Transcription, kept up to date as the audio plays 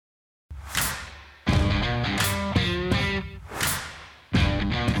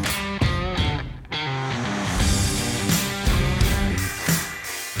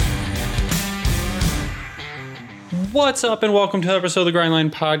What's up, and welcome to the episode of the Grindline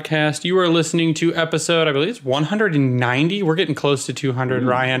Podcast. You are listening to episode, I believe it's 190. We're getting close to 200,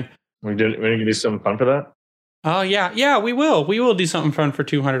 Ryan. We're going to do something fun for that? Oh, yeah, we will. We will do something fun for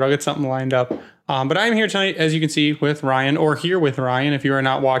 200. I'll get something lined up. But I'm here tonight, as you can see, with Ryan, or here with Ryan, if you are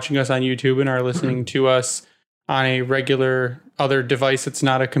not watching us on YouTube and are listening to us on a regular other device that's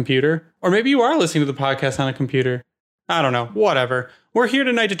not a computer. Or maybe you are listening to the podcast on a computer. I don't know. Whatever. We're here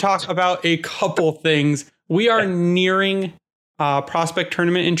tonight to talk about a couple things. We are nearing prospect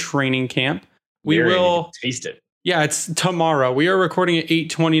tournament and training camp. We will taste it. Yeah, it's tomorrow. We are recording at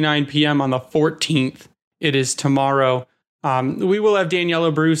 8:29 p.m. on the 14th. It is tomorrow. We will have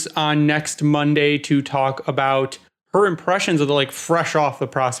Daniela Bruce on next Monday to talk about her impressions of the fresh off the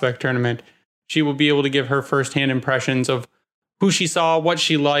prospect tournament. She will be able to give her firsthand impressions of who she saw, what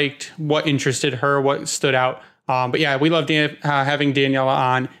she liked, what interested her, what stood out. But yeah, we love having Daniela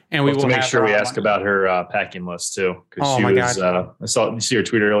on, and we will make sure we ask about her packing list too. Oh my God! I saw you see her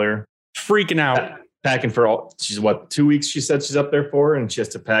tweet earlier. Freaking out. Packing for all. She's 2 weeks. She said she's up there for, and she has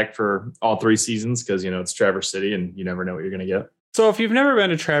to pack for all 3 seasons because it's Traverse City, and you never know what you're going to get. So if you've never been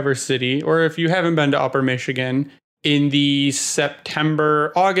to Traverse City, or if you haven't been to Upper Michigan in the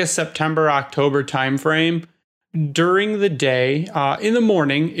August, September, October timeframe. During the day, in the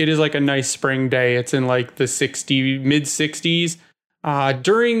morning, it is like a nice spring day. It's in like the mid 60s.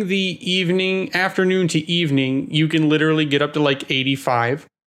 During the evening, afternoon to evening, you can literally get up to like 85.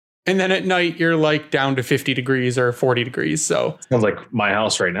 And then at night, you're like down to 50 degrees or 40 degrees. So sounds like my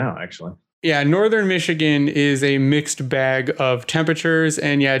house right now, actually. Yeah, northern Michigan is a mixed bag of temperatures.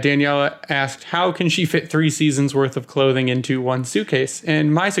 And yeah, Daniela asked, how can she fit 3 seasons worth of clothing into one suitcase?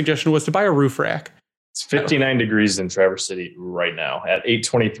 And my suggestion was to buy a roof rack. It's 59 degrees in Traverse City right now at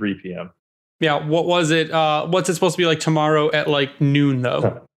 8:23 p.m. Yeah, what was it? What's it supposed to be like tomorrow at like noon,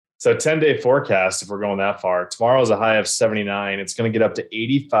 though? So 10-day forecast, if we're going that far. Tomorrow's a high of 79. It's going to get up to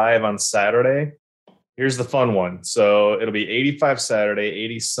 85 on Saturday. Here's the fun one. So it'll be 85 Saturday,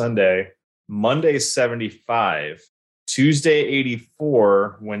 80 Sunday, Monday 75, Tuesday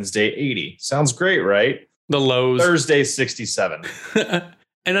 84, Wednesday 80. Sounds great, right? The lows. Thursday 67.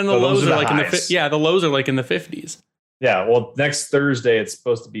 And then the lows are like in the the lows are like in the 50s. Yeah, well, next Thursday it's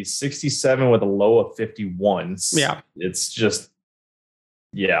supposed to be 67 with a low of 51. Yeah, it's just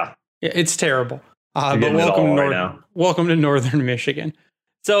it's terrible. But welcome to northern Michigan.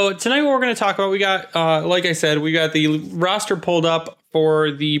 So tonight, what we're going to talk about, we got, like I said, we got the roster pulled up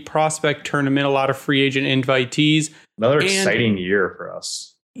for the prospect tournament. A lot of free agent invitees. Another exciting year for us.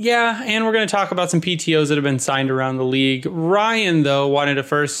 Yeah, and we're going to talk about some PTOs that have been signed around the league. Ryan, though, wanted to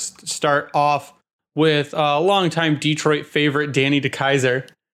first start off with a longtime Detroit favorite, Danny DeKeyser.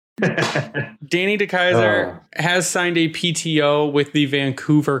 Danny DeKeyser has signed a PTO with the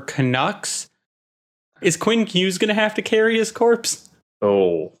Vancouver Canucks. Is Quinn Hughes going to have to carry his corpse?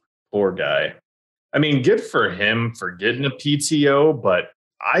 Oh, poor guy. I mean, good for him for getting a PTO, but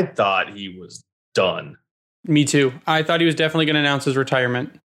I thought he was done. Me too. I thought he was definitely going to announce his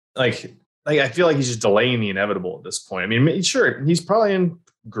retirement. Like I feel like he's just delaying the inevitable at this point. I mean, sure, he's probably in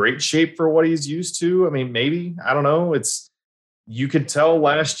great shape for what he's used to. I mean, maybe, I don't know. You could tell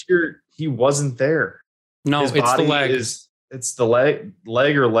last year he wasn't there. No, it's the leg. It's the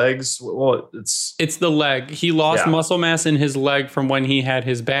leg or legs. Well, it's the leg. He lost muscle mass in his leg from when he had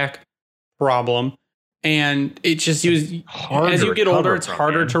his back problem. And it just, as you get older, it's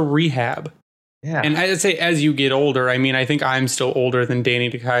harder to rehab. Yeah. And I'd say as you get older, I mean, I think I'm still older than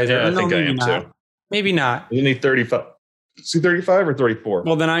Danny DeKeyser. Yeah, I think I am too. Maybe not. Isn't he 35? Is he 35 or 34?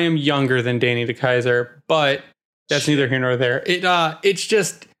 Well, then I am younger than Danny DeKeyser, but that's neither here nor there. It's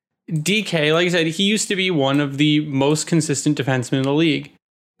just DK, like I said, he used to be one of the most consistent defensemen in the league.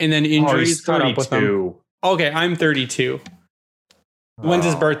 And then injuries caught up with him. Okay, I'm 32. When's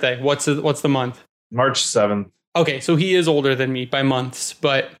his birthday? What's the month? March 7th. Okay, so he is older than me by months,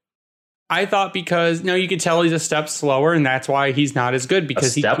 but I thought because you can tell he's a step slower, and that's why he's not as good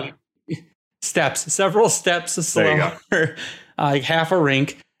because several steps slower, like half a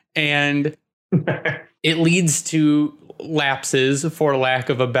rink, and it leads to lapses, for lack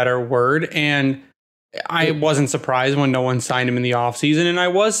of a better word. And I wasn't surprised when no one signed him in the offseason, and I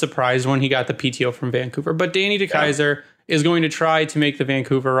was surprised when he got the PTO from Vancouver. But Danny DeKeyser is going to try to make the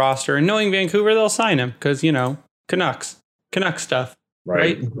Vancouver roster, and knowing Vancouver, they'll sign him because Canucks stuff,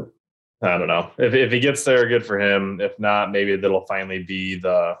 right? I don't know. If he gets there, good for him. If not, maybe that'll finally be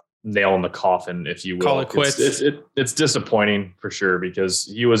the nail in the coffin, if you will. Call it quits. It's disappointing for sure because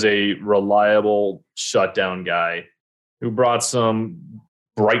he was a reliable shutdown guy who brought some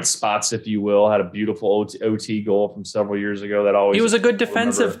bright spots, if you will. Had a beautiful OT goal from several years ago. He was a good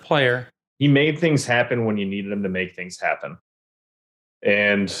defensive player. he made things happen when you needed him to make things happen.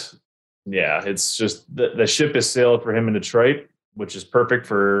 And yeah, it's just the ship has sailed for him in Detroit, which is perfect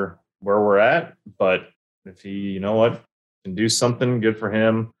for where we're at. But if he, you know what, can do something good for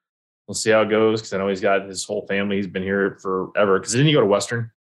him, we'll see how it goes. Because I know he's got his whole family. He's been here forever. Because didn't he go to Western?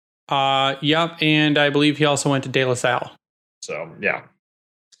 Yep. And I believe he also went to De La Salle. So yeah.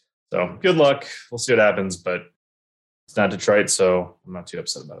 So good luck. We'll see what happens. But it's not Detroit, so I'm not too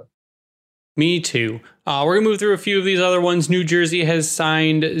upset about it. Me too. We're going to move through a few of these other ones. New Jersey has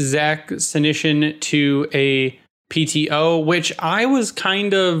signed Zach Senyshyn to a PTO, which I was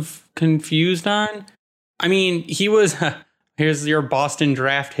kind of confused on. I mean, he was, here's your Boston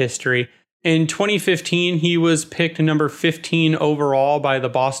draft history. In 2015, he was picked number 15 overall by the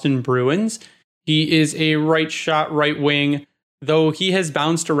Boston Bruins. He is a right shot, right wing, though he has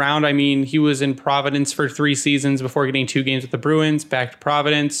bounced around. I mean, he was in Providence for 3 seasons before getting 2 games with the Bruins, back to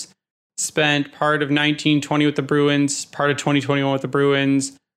Providence. Spent part of 1920 with the Bruins, part of 2021 with the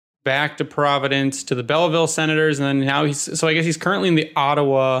Bruins, back to Providence, to the Belleville Senators, and then now I guess he's currently in the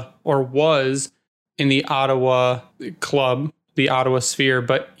Ottawa, or was in the Ottawa club, the Ottawa Sphere,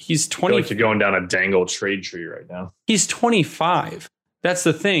 but he's 20. I feel like you're going down a dangle trade tree right now. He's 25. That's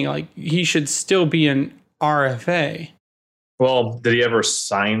the thing. Like, he should still be an RFA. Well, did he ever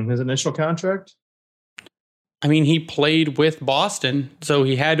sign his initial contract? I mean, he played with Boston, so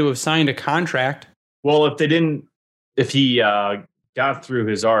he had to have signed a contract. Well, if he got through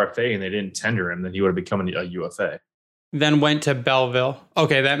his RFA and they didn't tender him, then he would have become a UFA. Then went to Belleville.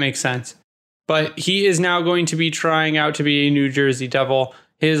 Okay, that makes sense. But he is now going to be trying out to be a New Jersey Devil.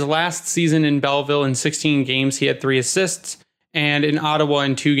 His last season in Belleville, in 16 games, he had 3 assists. And in Ottawa,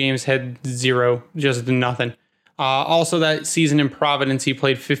 in 2 games, had 0, just nothing. Also, that season in Providence, he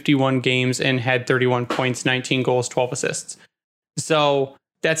played 51 games and had 31 points, 19 goals, 12 assists. So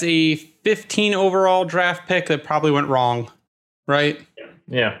that's a 15 overall draft pick that probably went wrong, right?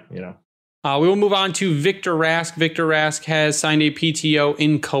 Yeah, you know. We will move on to Victor Rask. Victor Rask has signed a PTO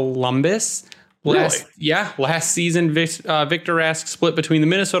in Columbus. Last season, Victor Rask split between the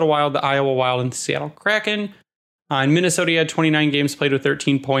Minnesota Wild, the Iowa Wild, and the Seattle Kraken. In Minnesota, he had 29 games played with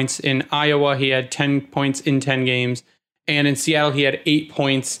 13 points. In Iowa, he had 10 points in 10 games. And in Seattle, he had 8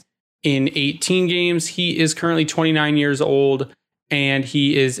 points in 18 games. He is currently 29 years old, and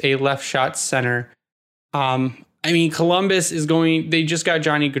he is a left shot center. I mean, Columbus is they just got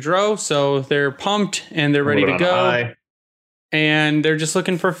Johnny Gaudreau, so they're pumped and they're ready to go. And they're just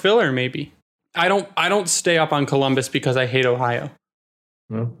looking for filler, maybe. I don't stay up on Columbus because I hate Ohio.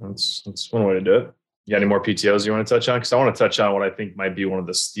 Well, that's one way to do it. You got any more PTOs you want to touch on? Because I want to touch on what I think might be one of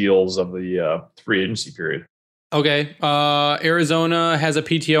the steals of the free agency period. Okay. Arizona has a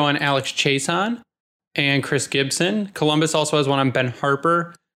PTO on Alex Chason and Chris Gibson. Columbus also has one on Ben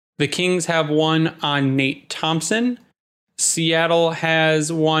Harper. The Kings have one on Nate Thompson. Seattle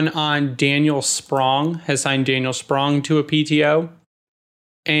has one on Daniel Sprong, has signed Daniel Sprong to a PTO.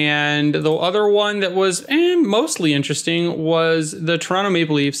 And the other one that was mostly interesting was the Toronto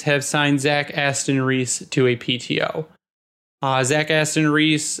Maple Leafs have signed Zach Aston Reese to a PTO. Zach Aston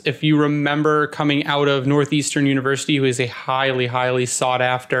Reese, if you remember, coming out of Northeastern University, who is a highly, highly sought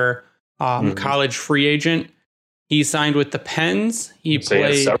after college free agent. He signed with the Pens. He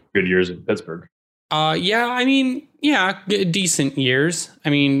played several good years in Pittsburgh. Decent years. I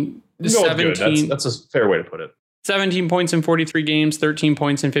mean, 17. That's a fair way to put it. 17 points in 43 games, 13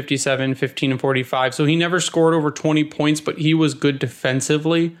 points in 57, 15 and 45. So he never scored over 20 points, but he was good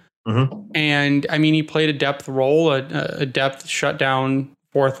defensively. Mm-hmm. And I mean, he played a depth role, a depth shutdown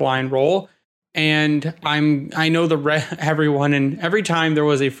 4th line role. And I know everyone, and every time there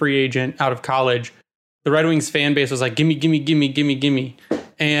was a free agent out of college, the Red Wings fan base was like, gimme, gimme, gimme, gimme, gimme.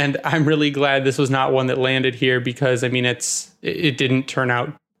 And I'm really glad this was not one that landed here because, I mean, it didn't turn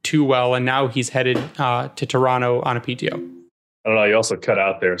out too well, and now he's headed to Toronto on a PTO. I don't know. You also cut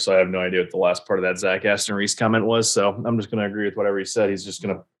out there, so I have no idea what the last part of that Zach Aston Reese comment was. So I'm just going to agree with whatever he said. He's just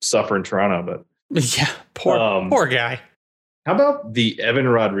going to suffer in Toronto. But yeah, poor guy. How about the Evan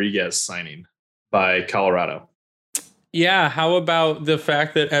Rodriguez signing by Colorado? Yeah, how about the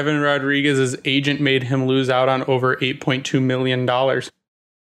fact that Evan Rodriguez's agent made him lose out on over $8.2 million?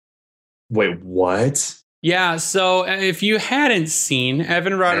 Wait, what? Yeah, so if you hadn't seen,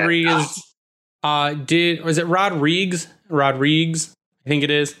 Evan Rodriguez was it Rodriguez? Rodriguez, I think it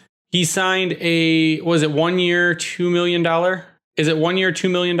is. He signed was it 1 year, $2 million? Is it 1 year,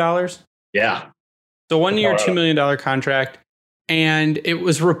 $2 million? Yeah. So 1 year, $2 million contract. And it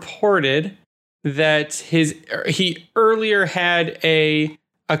was reported that he earlier had a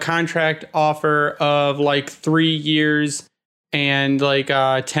contract offer of like 3 years and like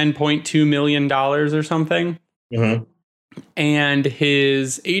 $10.2 million or something. Mm-hmm. And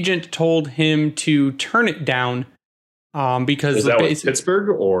his agent told him to turn it down because Is that with Pittsburgh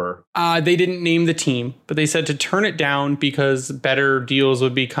or? They didn't name the team, but they said to turn it down because better deals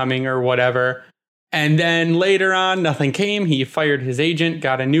would be coming or whatever. And then later on, nothing came. He fired his agent,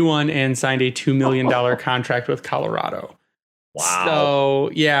 got a new one, and signed a $2 million contract with Colorado. Wow.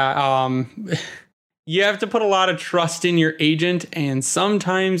 So, yeah, you have to put a lot of trust in your agent, and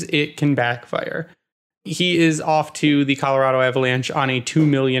sometimes it can backfire. He is off to the Colorado Avalanche on a $2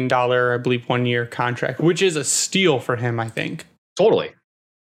 million, I believe, 1-year contract, which is a steal for him, I think. Totally.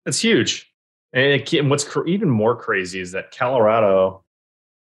 That's huge. And what's even more crazy is that Colorado,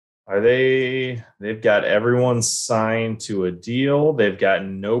 they've got everyone signed to a deal. They've got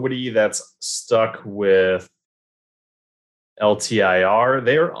nobody that's stuck with LTIR.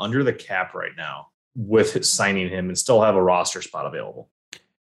 They are under the cap right now with signing him and still have a roster spot available.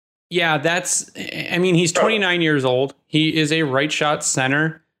 Yeah, he's 29 years old. He is a right shot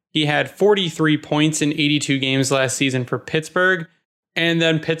center. He had 43 points in 82 games last season for Pittsburgh. And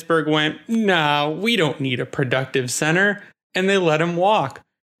then Pittsburgh went, nah, we don't need a productive center. And they let him walk.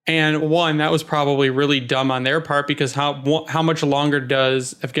 And one, that was probably really dumb on their part because how much longer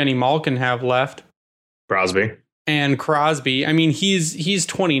does Evgeny Malkin have left? Crosby. And Crosby. I mean, he's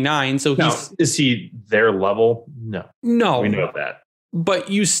 29. So is he their level? No. We know that. But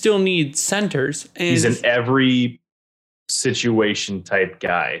you still need centers. And he's an every situation type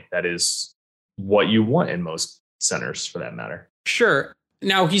guy. That is what you want in most centers, for that matter. Sure.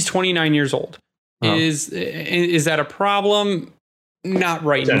 Now he's 29 years old. Oh. Is that a problem? Not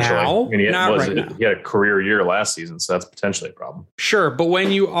right now. He had a career year last season, so that's potentially a problem. Sure, but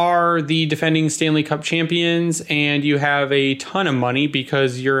when you are the defending Stanley Cup champions and you have a ton of money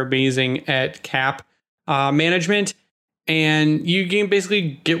because you're amazing at cap management, and you can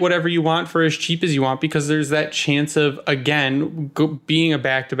basically get whatever you want for as cheap as you want because there's that chance of, again, being a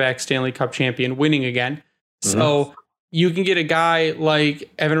back-to-back Stanley Cup champion, winning again. Mm-hmm. So you can get a guy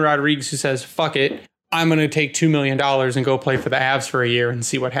like Evan Rodrigues who says, fuck it, I'm going to take $2 million and go play for the Avs for a year and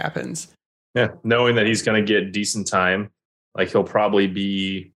see what happens. Yeah, knowing that he's going to get decent time. Like he'll probably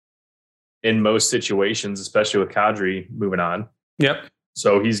be in most situations, especially with Kadri moving on. Yep.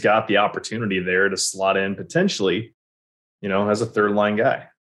 So he's got the opportunity there to slot in potentially, as a third line guy.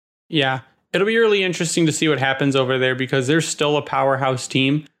 Yeah, it'll be really interesting to see what happens over there because they're still a powerhouse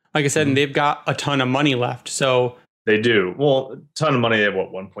team. Like I said, and they've got a ton of money left. So they do. Well, a ton of money. They have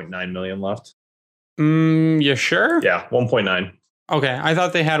 1.9 million left. You sure? Yeah, 1.9. Okay, I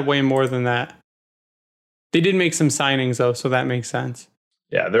thought they had way more than that. They did make some signings though, so that makes sense.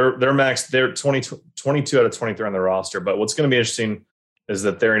 Yeah, they're max. They're 22 out of 23 on the roster. But what's going to be interesting is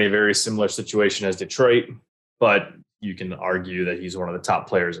that they're in a very similar situation as Detroit, but you can argue that he's one of the top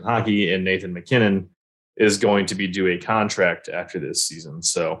players in hockey, and Nathan MacKinnon is going to be due a contract after this season.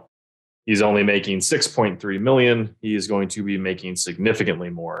 So he's only making $6.3 million. He is going to be making significantly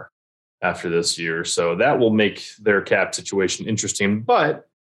more after this year. So that will make their cap situation interesting. But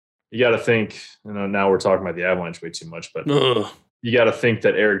you got to think, now we're talking about the Avalanche way too much, but you got to think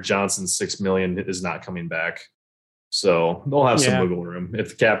that Eric Johnson's $6 million is not coming back. So they'll have some wiggle room.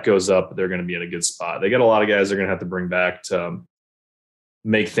 If the cap goes up, they're going to be in a good spot. They got a lot of guys they're going to have to bring back to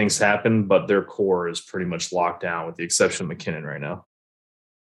make things happen, but their core is pretty much locked down with the exception of McKinnon right now.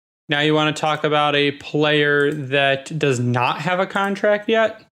 Now you want to talk about a player that does not have a contract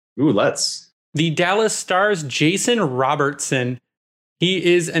yet? Ooh, let's. The Dallas Stars' Jason Robertson.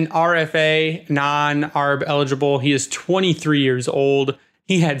 He is an RFA, non-ARB eligible. He is 23 years old.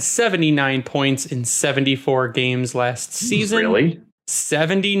 He had 79 points in 74 games last season. Really?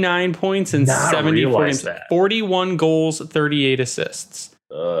 79 points in 74 games. 41 goals, 38 assists.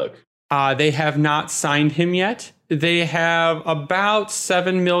 They have not signed him yet. They have about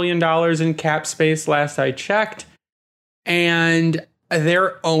 $7 million in cap space last I checked. And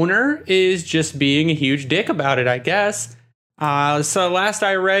their owner is just being a huge dick about it, I guess. So last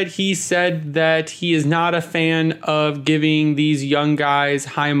I read, he said that he is not a fan of giving these young guys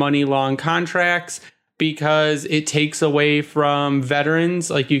high money, long contracts because it takes away from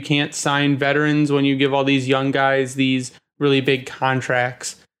veterans. Like you can't sign veterans when you give all these young guys these really big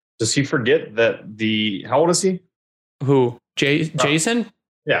contracts. Does he forget that how old is he? Who? Jason?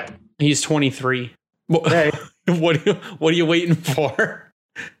 Yeah. He's 23. Hey. What are you waiting for?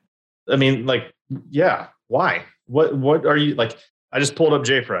 I mean, yeah. Why? What are you like? I just pulled up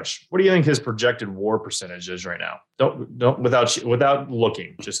JFresh. What do you think his projected WAR percentage is right now? Don't without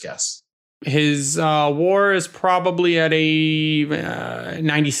looking, just guess. His WAR is probably at a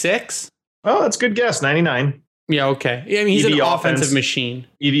 96. Oh, that's a good guess. 99. Yeah, okay. I mean, he's an offensive machine.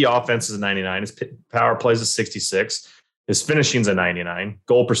 EV offense is a 99. His power plays is 66. His finishing's a 99.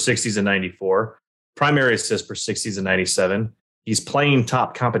 Goal per 60 is a 94. Primary assist per 60 is a 97. He's playing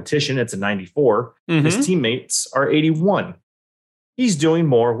top competition. It's a 94. Mm-hmm. His teammates are 81. He's doing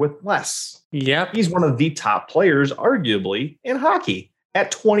more with less. Yep. He's one of the top players, arguably, in hockey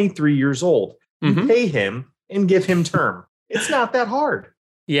at 23 years old. You pay him and give him term. It's not that hard.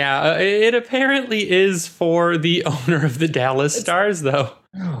 Yeah, it apparently is for the owner of the Dallas Stars, though.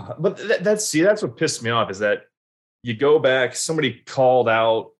 But that's what pissed me off is that you go back, somebody called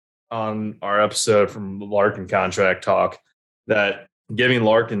out on our episode from Larkin contract talk that giving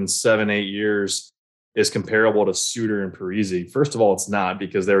Larkin 7-8 years is comparable to Suter and Parise. First of all, it's not,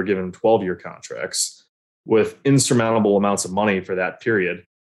 because they were given 12-year contracts with insurmountable amounts of money for that period.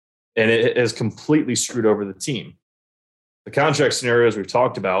 And it has completely screwed over the team. The contract scenarios we've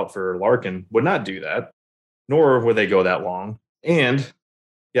talked about for Larkin would not do that, nor would they go that long. And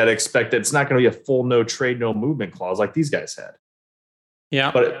you got to expect that it's not going to be a full no trade, no movement clause like these guys had.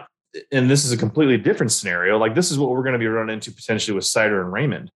 Yeah. And this is a completely different scenario. Like, this is what we're going to be running into potentially with Seider and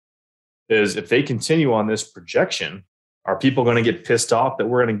Raymond, is if they continue on this projection, are people going to get pissed off that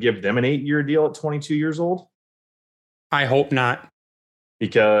we're going to give them an 8-year deal at 22 years old? I hope not.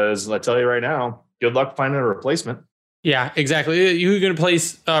 Because I tell you right now, good luck finding a replacement. Yeah, exactly. Who are you going to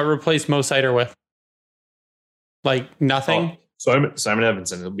replace Mo Seider with? Like nothing? Simon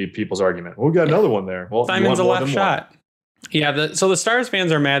Edvinsson. It'll be people's argument. Well, we got another one there. Well, Simon's a left shot. Yeah, so the Stars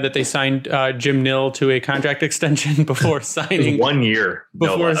fans are mad that they signed Jim Nill to a contract extension before signing 1 year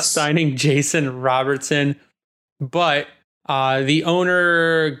before signing Jason Robertson. But the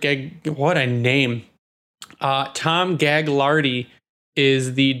owner, what a name, Tom Gagliardi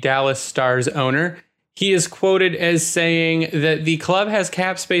is the Dallas Stars owner. He is quoted as saying that the club has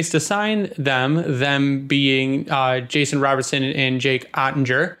cap space to sign them being Jason Robertson and Jake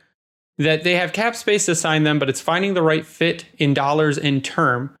Ottinger, that they have cap space to sign them, but it's finding the right fit in dollars and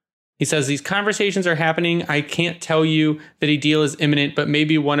term. He says these conversations are happening. I can't tell you that a deal is imminent, but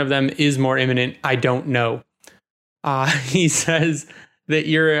maybe one of them is more imminent. I don't know. He says that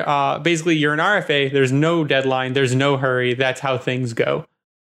you're basically you're an RFA. There's no deadline. There's no hurry. That's how things go.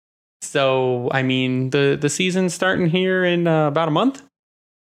 So, I mean, the season's starting here in about a month,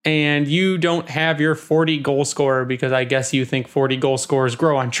 and you don't have your 40 goal scorer because I guess you think 40 goal scorers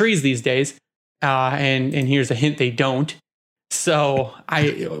grow on trees these days. And here's a hint, they don't. So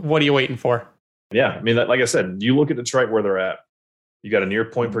what are you waiting for? Yeah, I mean, like I said, you look at Detroit where they're at. You got a near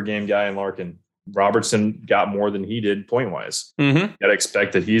point per game guy in Larkin. Robertson got more than he did point wise. Mm-hmm. You got to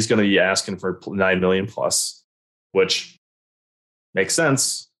expect that he's going to be asking for $9 million plus, which makes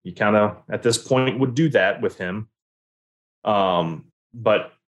sense. You kind of at this point would do that with him.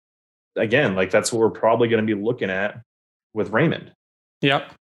 But again, like that's what we're probably going to be looking at with Raymond.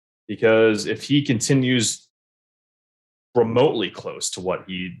 Yep. Because if he continues remotely close to what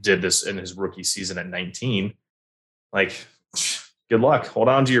he did this in his rookie season at 19, like good luck. Hold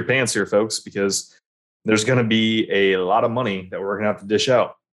on to your pants here, folks, because there's going to be a lot of money that we're going to have to dish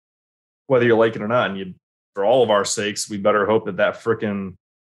out, whether you like it or not. And for all of our sakes, we better hope that frickin'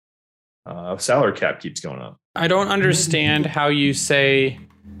 salary cap keeps going up. I don't understand how you say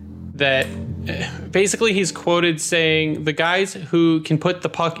that. Basically, he's quoted saying the guys who can put the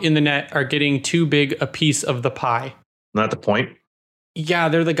puck in the net are getting too big a piece of the pie. Not the point. Yeah,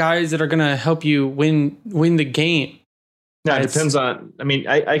 they're the guys that are going to help you win the game. Yeah, it depends on. I mean,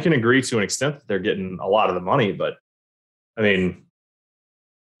 I can agree to an extent that they're getting a lot of the money, but I mean,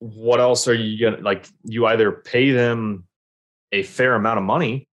 what else are you gonna like? You either pay them a fair amount of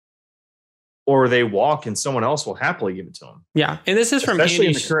money, or they walk and someone else will happily give it to them. Yeah, and this is from especially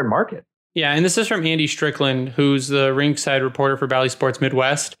in the current market. Yeah, and this is from Andy Strickland, who's the rinkside reporter for Bally Sports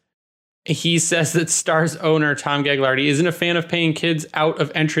Midwest. He says that Stars owner Tom Gagliardi isn't a fan of paying kids out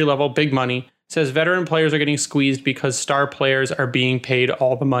of entry-level big money. Says veteran players are getting squeezed because star players are being paid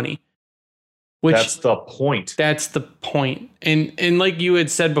all the money. That's the point. That's the point. And like you had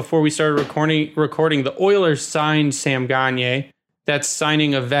said before we started recording, the Oilers signed Sam Gagner. That's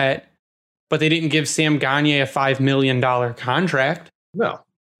signing a vet, but they didn't give Sam Gagner a $5 million contract. No.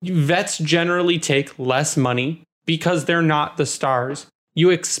 Vets generally take less money because they're not the stars. You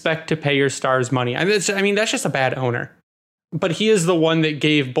expect to pay your stars money. I mean, that's just a bad owner. But he is the one that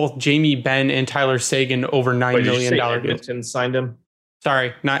gave both Jamie Benn and Tyler Seguin over $9 million deals. Edmonton signed him?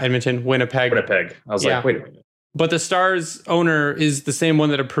 Sorry, not Edmonton, Winnipeg. I was like, wait a minute. But the Stars owner is the same one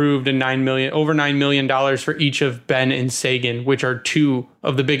that approved over $9 million for each of Benn and Seguin, which are two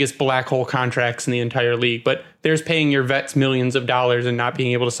of the biggest black hole contracts in the entire league. But there's paying your vets millions of dollars and not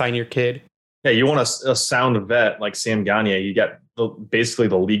being able to sign your kid. Yeah, you want a sound vet like Sam Gagne, you got basically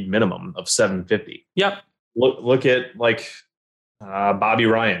the league minimum of 750. Yep. Look at like Bobby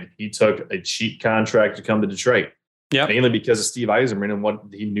Ryan. He took a cheap contract to come to Detroit, Yep. mainly because of Steve Eiserman and what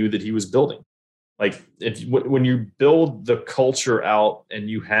he knew that he was building. Like when you build the culture out and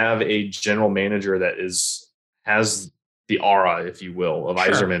you have a general manager that has the aura, if you will, of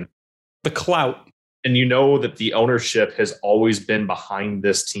Sure. Eiserman, The clout. and you know that the ownership has always been behind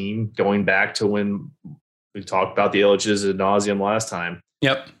this team, going back to when we talked about the Illiches ad nauseum last time.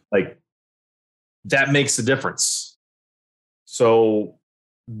 Yep. Like that makes a difference. So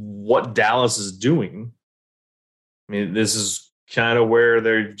what Dallas is doing, I mean, this is kind of where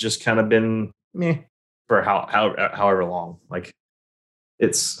they've just kind of been meh for however long. Like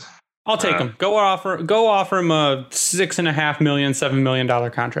it's. I'll take him. Go offer him a $6.5 million, $7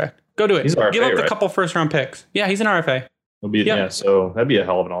 million contract. Go do it. He's RFA, Give up right? a couple first round picks. Yeah, he's an RFA. It'll be, Yep. Yeah, so that'd be a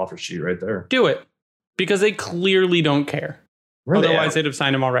hell of an offer sheet right there. Do it. Because they clearly don't care. Otherwise, they'd have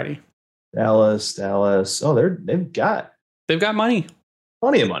signed him already. Dallas. Oh, they've got money.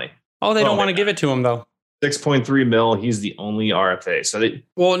 plenty of money. Oh, they don't want to give it to him, though. 6.3 mil. He's the only RFA. So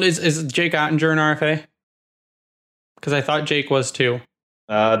is Jake Ottinger an RFA? Because I thought Jake was too.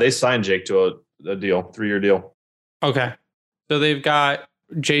 They signed Jake to a deal, 3-year deal. Okay. So they've got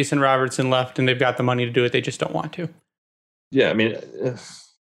Jason Robertson left, and they've got the money to do it. They just don't want to. Yeah, I mean,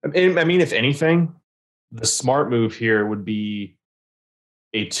 if anything, the smart move here would be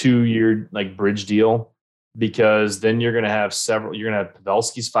a 2-year like bridge deal, because then you're going to have You're going to have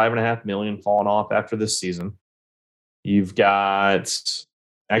Pavelski's $5.5 million falling off after this season. You've got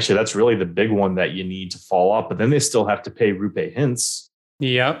actually that's really the big one that you need to fall off, but then they still have to pay Rupe Hintz.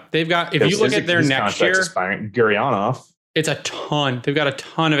 Yep, they've got. If you look at their next year, Gurianov. It's a ton. They've got a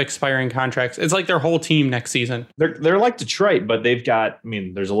ton of expiring contracts. It's like their whole team next season. They're like Detroit, but they've got. I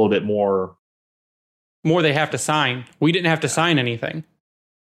mean, there's a little bit more. More they have to sign. We didn't have to sign anything.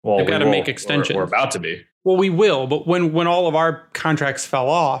 Well, they've got to make extensions. We're about to be. Well, we will, but when all of our contracts fell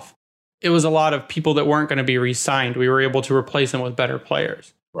off, it was a lot of people that weren't going to be re-signed. We were able to replace them with better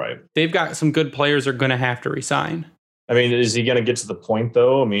players. Right. They've got some good players they're going to have to re-sign. I mean, is he going to get to the point,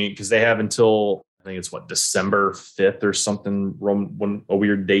 though? I mean, because they have until, I think it's December 5th or something, a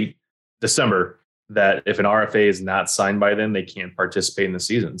weird date, December, that if an RFA is not signed by then, they can't participate in the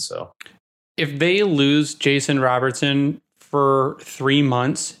season. So if they lose Jason Robertson for 3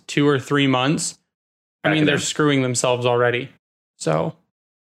 months, 2 or 3 months, they're screwing themselves already. So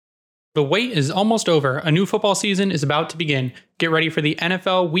the wait is almost over. A new football season is about to begin. Get ready for the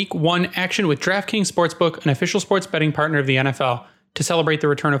NFL Week 1 action with DraftKings Sportsbook, an official sports betting partner of the NFL. To celebrate the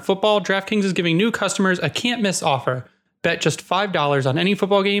return of football, DraftKings is giving new customers a can't-miss offer. Bet just $5 on any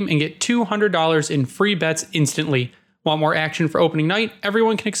football game and get $200 in free bets instantly. Want more action for opening night?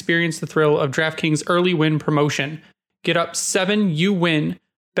 Everyone can experience the thrill of DraftKings early win promotion. Get up 7, you win.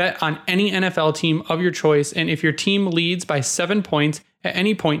 Bet on any NFL team of your choice, and if your team leads by 7 points at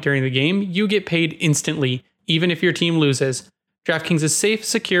any point during the game, you get paid instantly, even if your team loses. DraftKings is safe,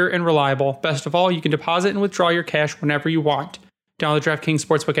 secure, and reliable. Best of all, you can deposit and withdraw your cash whenever you want. Download the DraftKings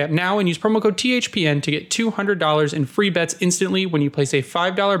Sportsbook app now and use promo code THPN to get $200 in free bets instantly when you place a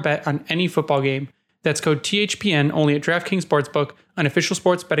 $5 bet on any football game. That's code THPN only at DraftKings Sportsbook, an official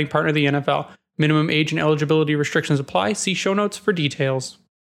sports betting partner of the NFL. Minimum age and eligibility restrictions apply. See show notes for details.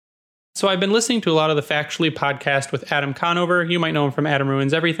 So I've been listening to a lot of the Factually podcast with Adam Conover. You might know him from Adam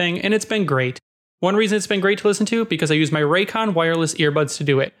Ruins Everything, and it's been great. One reason it's been great to listen to, because I use my Raycon wireless earbuds to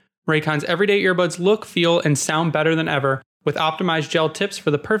do it. Raycon's everyday earbuds look, feel, and sound better than ever. With optimized gel tips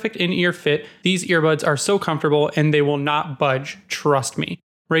for the perfect in-ear fit, these earbuds are so comfortable and they will not budge, trust me.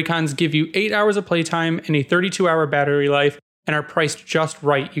 Raycons give you 8 hours of playtime and a 32-hour battery life and are priced just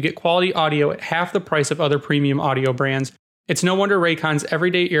right. You get quality audio at half the price of other premium audio brands. It's no wonder Raycon's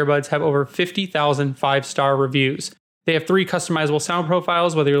everyday earbuds have over 50,000 5-star reviews. They have 3 customizable sound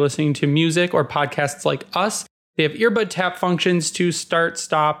profiles, whether you're listening to music or podcasts like us. They have earbud tap functions to start,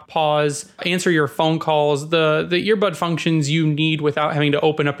 stop, pause, answer your phone calls, the earbud functions you need without having to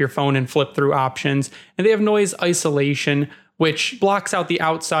open up your phone and flip through options. And they have noise isolation, which blocks out the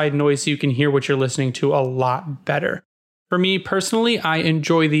outside noise so you can hear what you're listening to a lot better. For me personally, I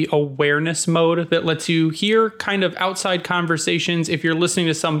enjoy the awareness mode that lets you hear kind of outside conversations if you're listening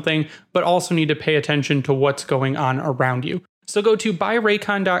to something, but also need to pay attention to what's going on around you. So go to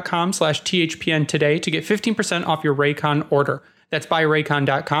buyraycon.com/THPN today to get 15% off your Raycon order. That's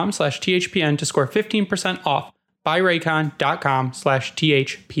buyraycon.com/THPN to score 15% off.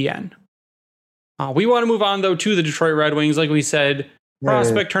 Buyraycon.com/THPN. We want to move on, though, to the Detroit Red Wings. Like we said,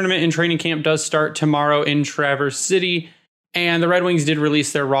 prospect tournament and training camp does start tomorrow in Traverse City. And the Red Wings did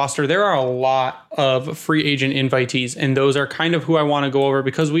release their roster. There are a lot of free agent invitees, and those are kind of who I want to go over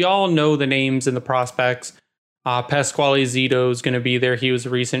because we all know the names and the prospects. Pasquale Zito is going to be there. He was a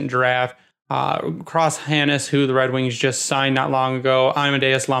recent draft. Cross Hannes, who the Red Wings just signed not long ago.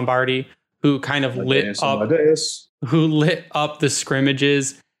 Amadeus Lombardi, who kind of lit up the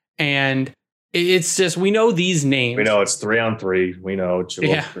scrimmages. And it's just, we know these names. We know it's 3-on-3. We know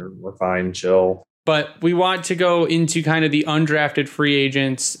we're fine, chill. But we want to go into kind of the undrafted free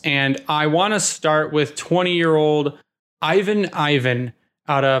agents. And I want to start with 20-year-old Ivan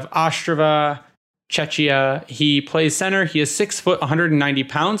out of Ostrava, Czechia. He plays center. He is 6 foot, 190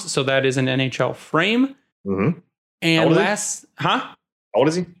 pounds. So that is an NHL frame. Mm-hmm. And How old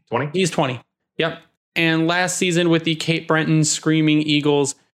is he? 20? He's 20. Yep. And last season with the Cape Breton Screaming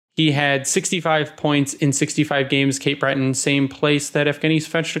Eagles, he had 65 points in 65 games. Cape Breton, same place that Evgeny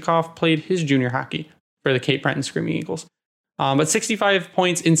Svechnikov played his junior hockey for the Cape Breton Screaming Eagles. But 65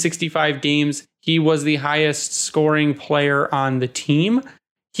 points in 65 games. He was the highest scoring player on the team.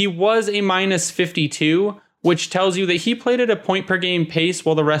 He was a minus 52, which tells you that he played at a point per game pace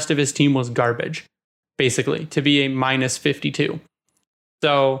while the rest of his team was garbage, basically, to be a minus 52.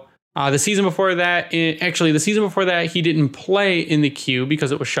 So the season before that, he didn't play in the queue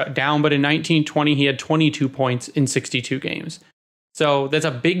because it was shut down. But in 1920, he had 22 points in 62 games. So that's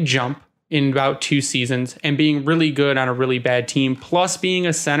a big jump in about 2 seasons and being really good on a really bad team, plus being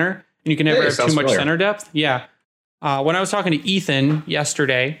a center. And you can never have too much center depth. Yeah. When I was talking to Ethan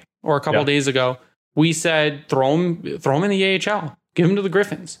yesterday or a couple days ago, we said throw him in the AHL, give him to the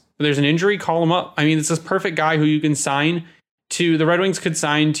Griffins. If there's an injury, call him up. I mean, it's this perfect guy who you can sign to. The Red Wings could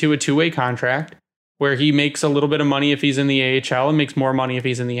sign to a 2-way contract where he makes a little bit of money if he's in the AHL and makes more money if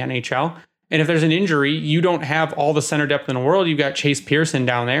he's in the NHL. And if there's an injury, you don't have all the center depth in the world. You've got Chase Pearson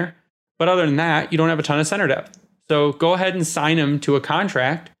down there. But other than that, you don't have a ton of center depth. So go ahead and sign him to a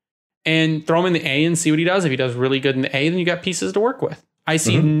contract and throw him in the A and see what he does. If he does really good in the A, then you got pieces to work with. I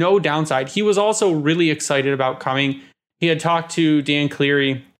see no downside. He was also really excited about coming. He had talked to Dan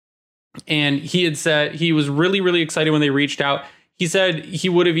Cleary, and he had said he was really, really excited when they reached out. He said he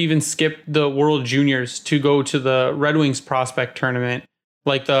would have even skipped the World Juniors to go to the Red Wings prospect tournament,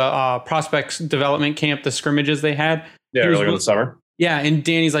 like the prospects development camp, the scrimmages they had. Yeah, earlier in the summer. Yeah, and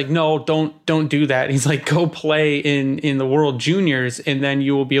Danny's like, no, don't do that. He's like, go play in the World Juniors, and then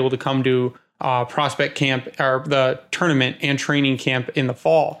you will be able to come to prospect camp or the tournament and training camp in the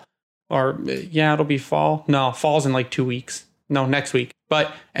fall. Or it'll be fall. No, fall's in like 2 weeks. No, next week.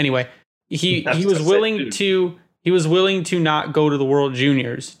 But anyway, he was willing to not go to the World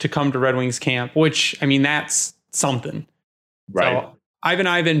Juniors to come to Red Wings camp, which, I mean, that's something. Right. So,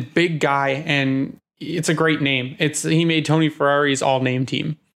 Ivan, big guy, and it's a great name. He made Tony Ferrari's all-name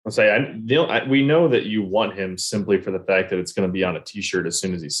team. I'll say, we know that you want him simply for the fact that it's going to be on a T-shirt as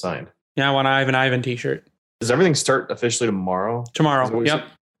soon as he's signed. Yeah, I want an Ivan T-shirt. Does everything start officially tomorrow? Tomorrow, yep.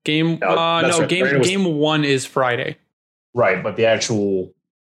 Game 1 is Friday. Right, but the actual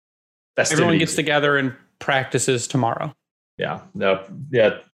festivities. Everyone gets together and practices tomorrow. Yeah,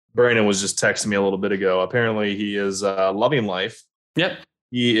 Brandon was just texting me a little bit ago. Apparently, he is loving life. Yep.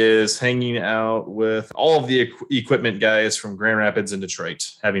 He is hanging out with all of the equipment guys from Grand Rapids and Detroit,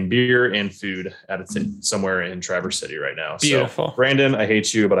 having beer and food somewhere in Traverse City right now. Beautiful. So, Brandon, I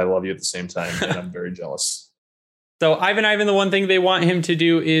hate you, but I love you at the same time, and I'm very jealous. So Ivan, the one thing they want him to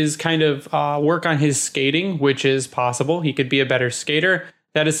do is kind of work on his skating, which is possible. He could be a better skater.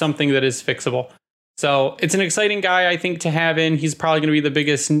 That is something that is fixable. So it's an exciting guy, I think, to have in. He's probably going to be the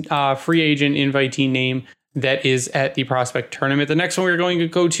biggest free agent invitee name that is at the prospect tournament. The next one we're going to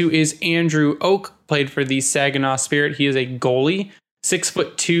go to is Andrew Oak, played for the Saginaw Spirit. He is a goalie,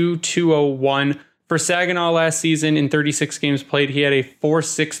 6'2", 201. For Saginaw last season in 36 games played, he had a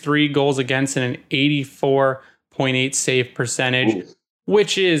 .463 goals against and an 84.8 save percentage,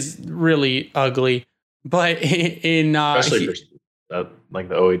 which is really ugly. But especially for like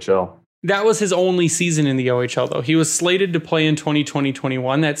the OHL. That was his only season in the OHL, though. He was slated to play in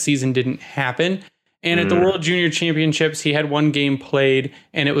 2020-21. That season didn't happen. And at the World Junior Championships, he had 1 game played,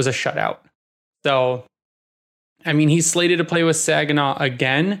 and it was a shutout. So, I mean, he's slated to play with Saginaw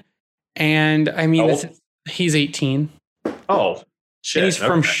again. And, I mean, he's 18. Oh, shit.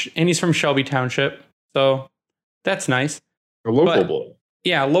 And he's from Shelby Township. So, that's nice. A local boy.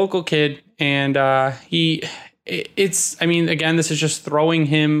 Yeah, local kid. And again, this is just throwing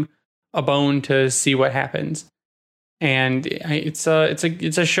him a bone to see what happens. And it's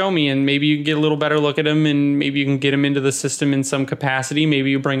a show me, and maybe you can get a little better look at him, and maybe you can get him into the system in some capacity.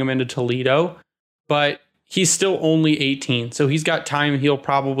 Maybe you bring him into Toledo, but he's still only 18, so he's got time. He'll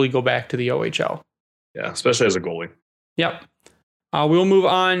probably go back to the OHL. Yeah, especially as a goalie. Yep. We'll move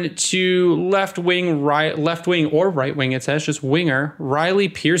on to left wing or right wing. It says just winger Riley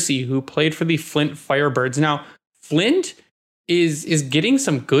Piercy, who played for the Flint Firebirds. Now, Flint is getting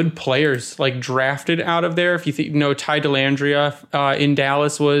some good players like drafted out of there. If you know, Ty Dellandrea in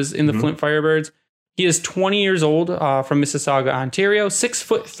Dallas was in the Flint Firebirds. He is 20 years old, from Mississauga, Ontario,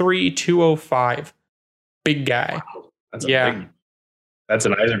 6'3", 205. Big guy. Wow. That's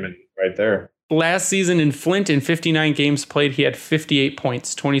an Iserman right there. Last season in Flint, in 59 games played, he had 58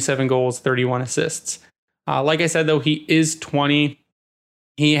 points, 27 goals, 31 assists. Like I said, though, he is 20.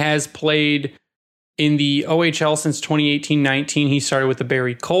 He has played in the OHL since 2018-19. He started with the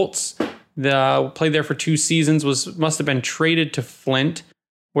Barrie Colts. Played there for 2 seasons, must have been traded to Flint,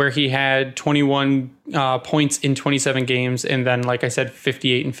 where he had 21 points in 27 games, and then, like I said,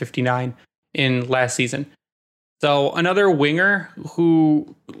 58 and 59 in last season. So another winger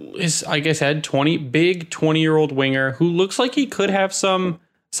who is, like I said, 20-year-old winger who looks like he could have some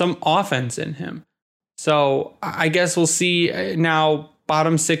offense in him. So I guess we'll see. Now,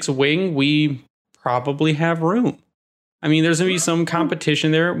 bottom 6 wing, we probably have room. I mean, there's going to be some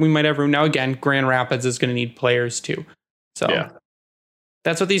competition there. We might have room. Now, again, Grand Rapids is going to need players too. So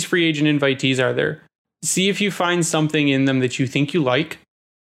that's what these free agent invitees are there. See if you find something in them that you think you like,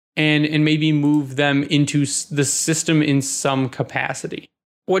 and maybe move them into the system in some capacity.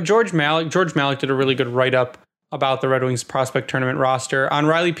 What George Malik did a really good write-up about the Red Wings prospect tournament roster. On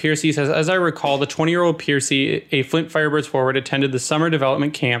Riley Piercy, he says, as I recall, the 20-year-old Piercy, a Flint Firebirds forward, attended the summer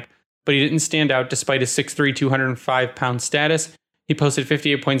development camp, but he didn't stand out despite his 6'3", 205-pound status. He posted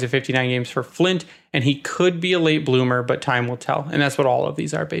 58 points in 59 games for Flint, and he could be a late bloomer, but time will tell. And that's what all of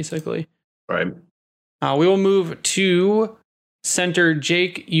these are, basically. Right. We will move to center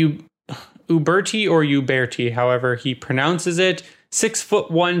Jake Uberti, or Uberti, however he pronounces it.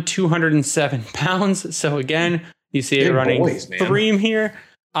 6'1", 207 pounds. So again, you see it running theme here.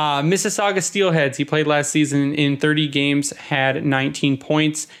 Mississauga Steelheads. He played last season in 30 games, had 19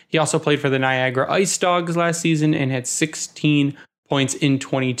 points. He also played for the Niagara Ice Dogs last season and had 16 points in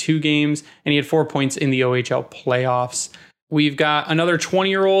 22 games. And he had 4 points in the OHL playoffs. We've got another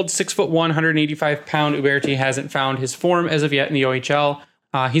 20-year-old, 6'1", 185-pound Uberti. Hasn't found his form as of yet in the OHL.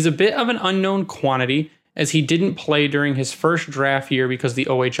 He's a bit of an unknown quantity, as he didn't play during his first draft year because the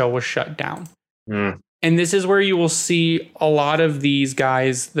OHL was shut down. And this is where you will see a lot of these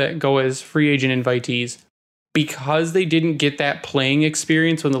guys that go as free agent invitees, because they didn't get that playing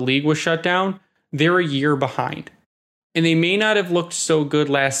experience when the league was shut down. They're a year behind. And they may not have looked so good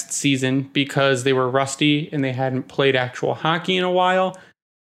last season because they were rusty and they hadn't played actual hockey in a while.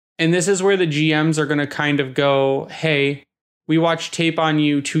 And this is where the GMs are going to kind of go, hey, we watched tape on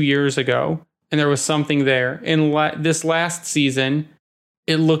you 2 years ago and there was something there. In this last season,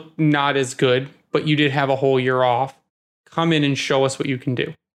 it looked not as good, but you did have a whole year off. Come in and show us what you can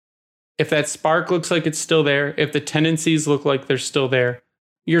do. If that spark looks like it's still there, if the tendencies look like they're still there,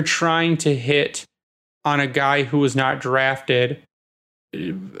 you're trying to hit on a guy who was not drafted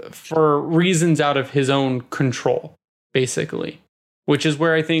for reasons out of his own control, basically, which is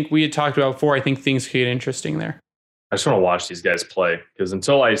where I think we had talked about before. I think things could get interesting there. I just want to watch these guys play, because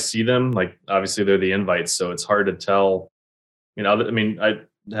until I see them, like, obviously they're the invites, so it's hard to tell. I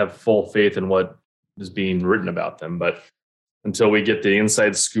have full faith in what is being written about them, but until we get the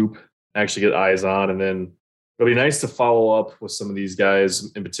inside scoop, actually get eyes on, and then it'll be nice to follow up with some of these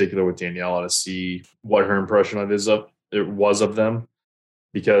guys, in particular with Daniela, to see what her impression was of them,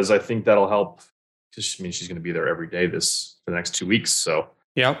 because I think that'll help. Because she's going to be there every day for the next 2 weeks, so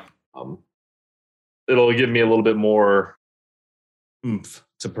it'll give me a little bit more oomph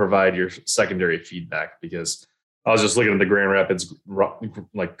to provide your secondary feedback, because I was just looking at the Grand Rapids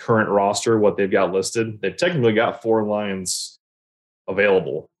current roster, what they've got listed. They've technically got 4 lines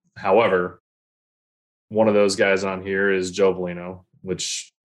available. However, one of those guys on here is Joe Velino,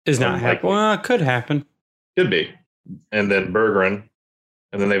 which is not happening. Well, it could happen. Could be. And then Bergeron.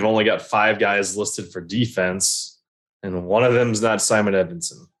 And then they've only got 5 guys listed for defense, and one of them's not Simon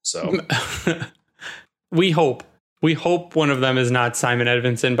Edvinsson. So we hope one of them is not Simon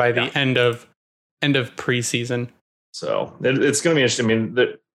Edvinsson by the end of preseason. So it's going to be interesting. I mean,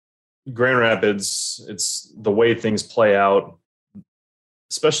 the Grand Rapids, it's the way things play out,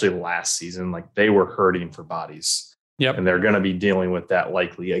 especially last season, like they were hurting for bodies. Yep. And they're going to be dealing with that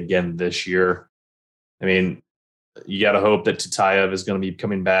likely again this year. I mean, you got to hope that Tatayev is going to be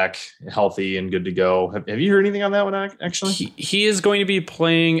coming back healthy and good to go. Have you heard anything on that one, actually? He is going to be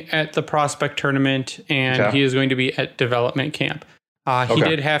playing at the prospect tournament, and he is going to be at development camp. He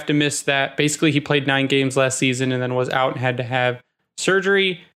did have to miss that. Basically, he played 9 games last season and then was out and had to have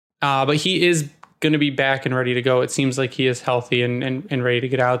surgery. But he is going to be back and ready to go. It seems like he is healthy and ready to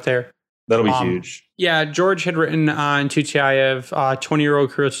get out there. That'll be huge. Yeah, George had written on Tutyayev,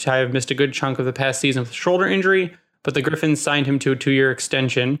 20-year-old Kirill Tutyayev missed a good chunk of the past season with a shoulder injury, but the Griffins signed him to a 2-year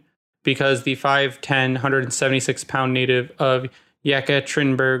extension because the 5'10", 176-pound native of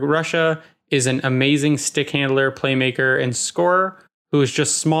Yekaterinburg, Russia, is an amazing stick handler, playmaker, and scorer who is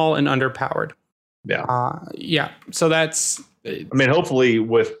just small and underpowered. Yeah. So that's... I mean, hopefully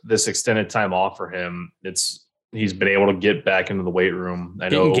with this extended time off for him, he's been able to get back into the weight room.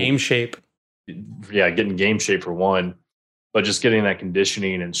 Getting game shape. Yeah, getting game shape for one, but just getting that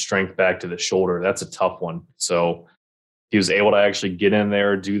conditioning and strength back to the shoulder, that's a tough one. So he was able to actually get in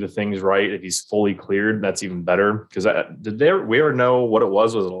there, do the things right. If he's fully cleared, that's even better. Because we ever know what it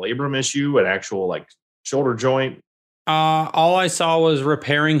was? Was it a labrum issue, an actual like shoulder joint? All I saw was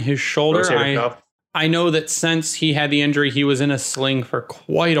repairing his shoulder. I know that since he had the injury, he was in a sling for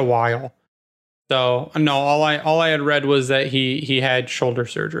quite a while. So no, all I had read was that he had shoulder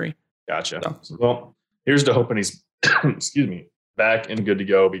surgery. Gotcha. So, well, here's to hoping he's excuse me, back and good to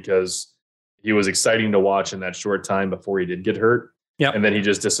go, because he was exciting to watch in that short time before he did get hurt. Yeah. And then he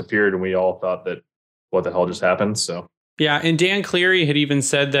just disappeared and we all thought that what the hell just happened. So yeah, and Dan Cleary had even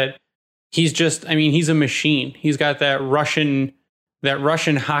said that he's a machine. He's got that Russian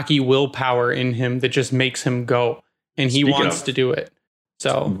hockey willpower in him that just makes him go, and he wants to do it.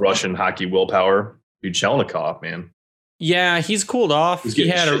 So Russian hockey willpower, dude, Chelnikov, man. Yeah, he's cooled off.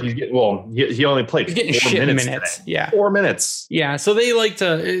 He only played 4 minutes. Today. Yeah, 4 minutes. Yeah, so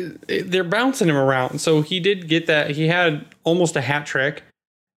they're bouncing him around. So he did get that. He had almost a hat trick,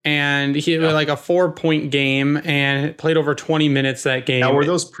 and he had like a 4-point game and played over 20 minutes that game. Now, were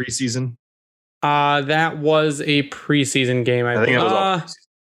those preseason? That was a preseason game. I think it was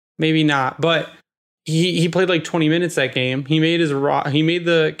maybe not, but he played like 20 minutes that game. He made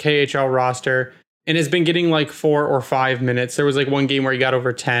the KHL roster and has been getting like 4 or 5 minutes. There was like one game where he got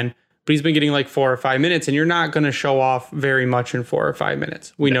over 10, but he's been getting like 4 or 5 minutes, and you're not going to show off very much in 4 or 5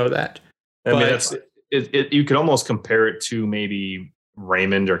 minutes. We know that. I mean, that's it. You could almost compare it to maybe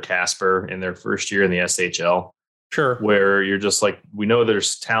Raymond or Casper in their first year in the SHL. Sure. Where you're just like, we know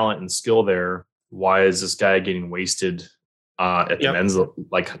there's talent and skill there. Why is this guy getting wasted at the men's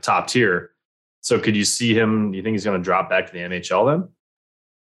like top tier? So could you see him? Do you think he's going to drop back to the NHL then?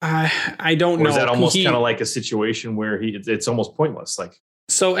 I don't know. Or is that almost kind of like a situation where it's almost pointless? Like,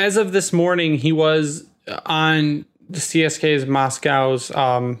 so as of this morning, he was on the CSK's Moscow's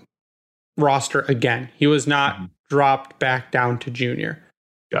roster again. He was not dropped back down to junior.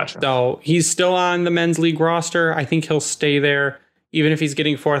 Gotcha. So he's still on the men's league roster. I think he'll stay there. Even if he's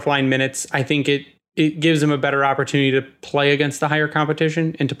getting 4th line minutes, I think it gives him a better opportunity to play against the higher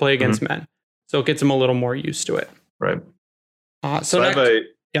competition and to play against men. So it gets him a little more used to it. Right. So I have a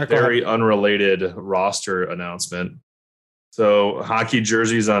very unrelated roster announcement. So hockey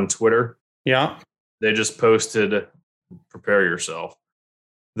jerseys on Twitter. Yeah. They just posted, prepare yourself,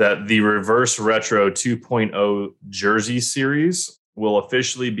 that the Reverse Retro 2.0 jersey series will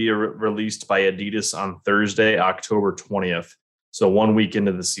officially be released by Adidas on Thursday, October 20th. So 1 week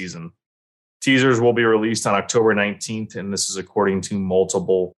into the season. Teasers will be released on October 19th, and this is according to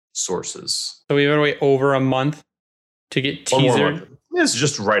multiple sources. So we have to wait over a month to get teasers? It's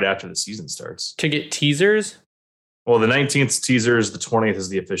just right after the season starts. To get teasers? Well, the 19th is teasers, the 20th is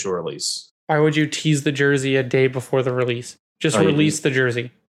the official release. Why would you tease the jersey a day before the release? Just release the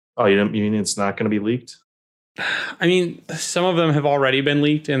jersey. Oh, you mean it's not going to be leaked? I mean, some of them have already been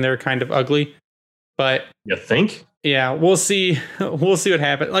leaked, and they're kind of ugly. But you think? Yeah, we'll see. We'll see what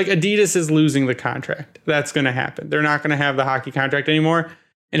happens. Like, Adidas is losing the contract. That's going to happen. They're not going to have the hockey contract anymore.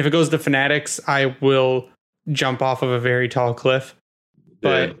 And if it goes to Fanatics, I will jump off of a very tall cliff.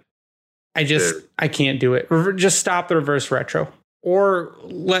 But I can't do it. Just stop the reverse retro. Or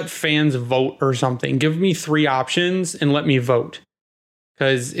let fans vote or something. Give me 3 options and let me vote.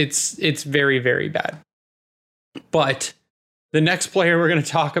 Because it's very, very bad. But the next player we're going to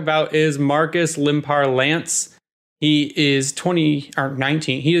talk about is Marcus Limpar-Lance. He is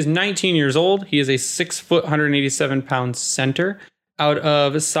 19. He is 19 years old. He is a 6 foot, 187 pound center out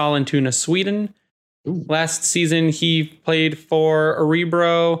of Sollentuna, Sweden. Ooh. Last season, he played for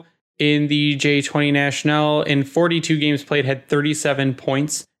Örebro in the J20 National. In 42 games played, had 37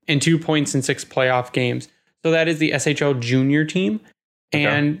 points and 2 points in 6 playoff games. So that is the SHL junior team. Okay.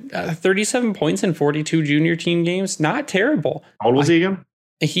 And 37 points in 42 junior team games, not terrible. How old was he again?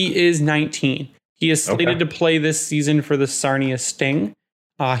 He is 19. He is slated to play this season for the Sarnia Sting.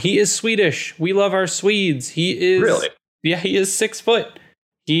 He is Swedish. We love our Swedes. He is really? Yeah, he is 6 foot.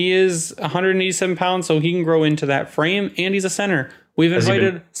 He is 187 pounds, so he can grow into that frame, and he's a center. We've Has he been-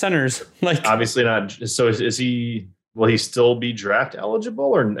 invited centers. Like, Obviously not. So is he? Will he still be draft eligible,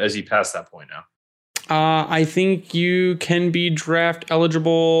 or is he past that point now? I think you can be draft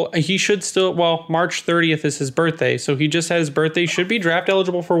eligible. He should still. Well, March 30th is his birthday, so he just had his birthday. Should be draft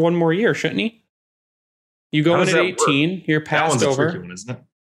eligible for one more year, shouldn't he? You go How in does at that 18. work? You're That passed one's a over. tricky one, isn't it?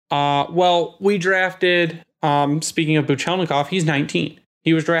 Well, we drafted. Speaking of Buchelnikov, he's 19.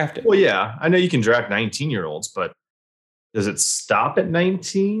 He was drafted. Well, yeah, I know you can draft 19-year-olds, but does it stop at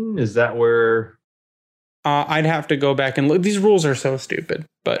 19? Is that where? I'd have to go back and look. These rules are so stupid,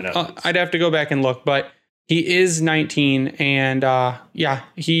 but I'd have to go back and look. But he is 19, and yeah,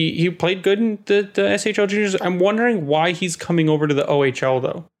 he played good in the SHL juniors. I'm wondering why he's coming over to the OHL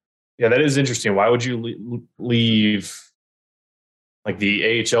though. Yeah, that is interesting. Why would you leave like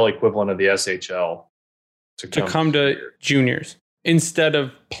the AHL equivalent of the SHL to come to juniors instead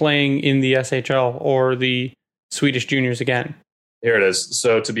of playing in the SHL or the Swedish juniors again? Here it is.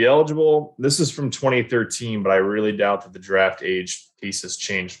 So to be eligible, this is from 2013, but I really doubt that the draft age piece has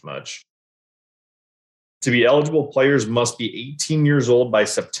changed much. To be eligible, players must be 18 years old by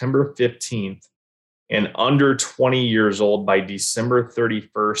September 15th and under 20 years old by December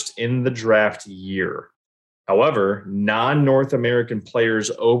 31st in the draft year. However, non-North American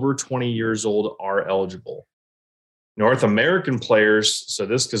players over 20 years old are eligible. North American players, so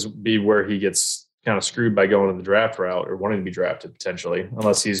this could be where he gets kind of screwed by going to the draft route or wanting to be drafted potentially,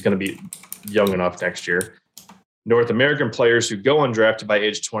 unless he's going to be young enough next year. North American players who go undrafted by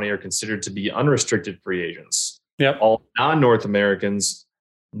age 20 are considered to be unrestricted free agents. Yep. All non-North Americans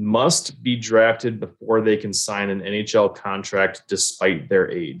must be drafted before they can sign an NHL contract despite their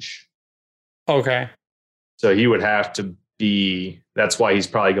age. Okay. So he would have to be, that's why he's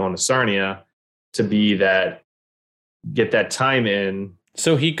probably going to Sarnia, to be that, get that time in.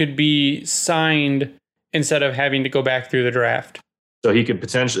 So he could be signed instead of having to go back through the draft. So he could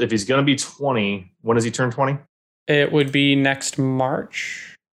potentially, if he's going to be 20, when does he turn 20? It would be next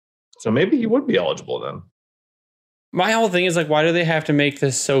March. So maybe he would be eligible then. My whole thing is like, why do they have to make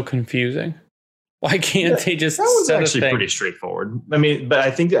this so confusing? Why can't they just that one's set actually a thing? pretty straightforward. I mean, but I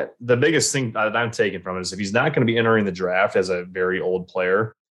think that the biggest thing that I'm taking from it is if he's not going to be entering the draft as a very old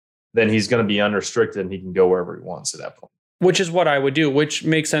player, then he's going to be unrestricted and he can go wherever he wants at that point. Which is what I would do, which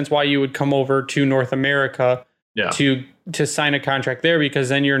makes sense why you would come over to North America to sign a contract there, because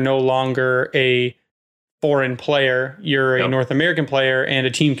then you're no longer a foreign player. You're a North American player and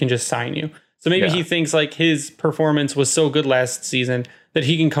a team can just sign you. So maybe he thinks like his performance was so good last season that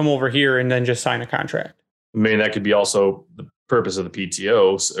he can come over here and then just sign a contract. I mean, that could be also the purpose of the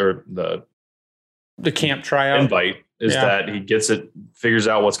PTOs or the camp tryout invite is that he gets it, figures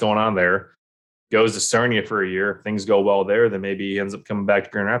out what's going on there, goes to Sarnia for a year. If things go well there, then maybe he ends up coming back to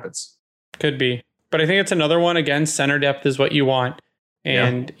Grand Rapids. Could be. But I think it's another one. Again, center depth is what you want.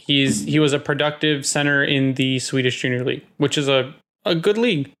 And he was a productive center in the Swedish Junior League, which is a good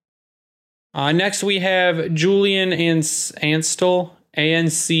league. Next, we have Julian Anstil,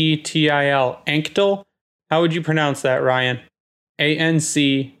 Anctil. Anctil? How would you pronounce that, Ryan?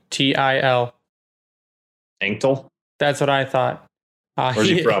 Anctil. Anctil? That's what I thought. Where's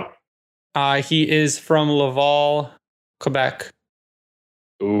he from? He is from Laval, Quebec.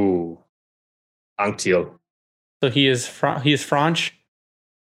 Ooh. Anctil. So he is French.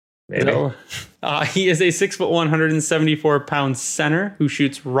 Maybe. So, he is a 6'1", 174-pound center who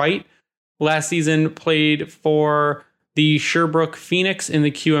shoots right. Last season played for the Sherbrooke Phoenix in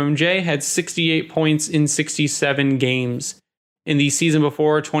the QMJ, had 68 points in 67 games. In the season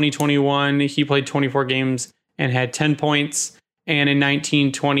before, 2021, he played 24 games and had 10 points. And in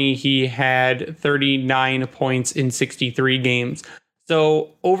 1920, he had 39 points in 63 games.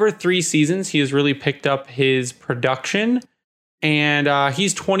 So over 3 seasons, he has really picked up his production. And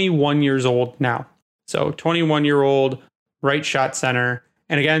he's 21 years old now. So 21-year-old right shot center.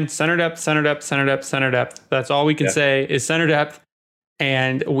 And again, center depth, center depth, center depth, center depth. That's all we can say is center depth.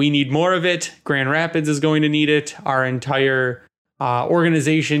 And we need more of it. Grand Rapids is going to need it. Our entire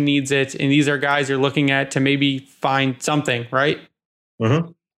organization needs it. And these are guys you're looking at to maybe find something, right?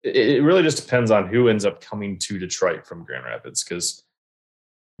 Mm-hmm. It really just depends on who ends up coming to Detroit from Grand Rapids. Because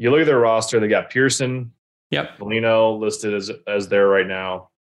you look at their roster, they got Pearson, Polino listed as there right now,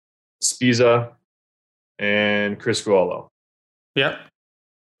 Spiza, and Chris Guolo. Yep.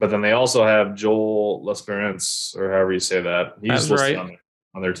 But then they also have Joel Lesperance, or however you say that. He's listed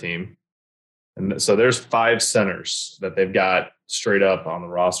on their team. And so there's 5 centers that they've got straight up on the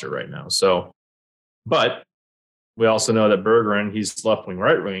roster right now. So, but we also know that Bergeron, he's left wing,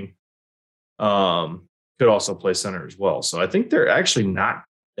 right wing, could also play center as well. So I think they're actually not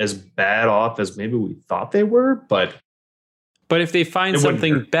as bad off as maybe we thought they were, but But if they find It wouldn't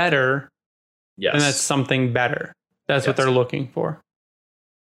something hurt. better, Yes. then that's something better. That's what Yes. they're looking for.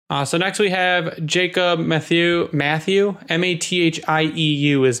 So next we have Jacob Mathieu, Mathieu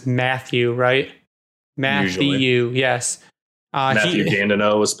is Matthew, right? Usually. Matthew, yes. Matthew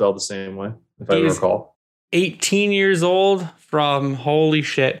Dandino was spelled the same way, if I he's recall. 18 years old from, holy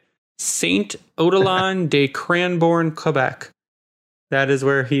shit, Saint Odilon de Cranbourne, Quebec. That is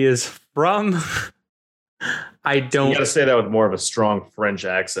where he is from. You got to say that with more of a strong French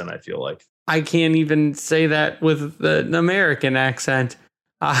accent, I feel like. I can't even say that with an American accent.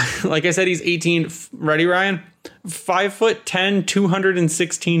 Like I said, he's 18. Ready, Ryan? 5'10",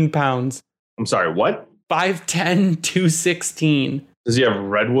 216 pounds. I'm sorry, what? 5'10", 216. Does he have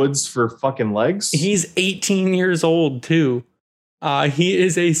redwoods for fucking legs? He's 18 years old, too. He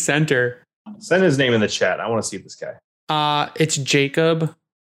is a center. Send his name in the chat. I want to see this guy. It's Jacob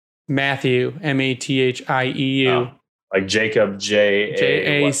Mathieu, Mathieu. Oh, like Jacob,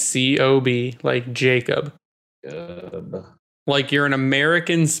 Jacob, like Jacob. Like you're an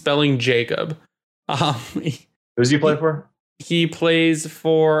American spelling Jacob. Who's he play for? He plays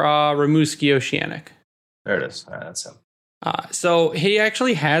for Rimouski Oceanic. There it is. All right, that's him. So he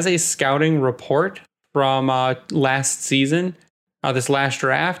actually has a scouting report from last season, this last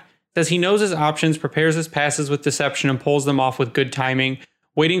draft. Says he knows his options, prepares his passes with deception, and pulls them off with good timing,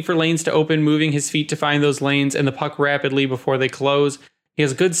 waiting for lanes to open, moving his feet to find those lanes and the puck rapidly before they close. He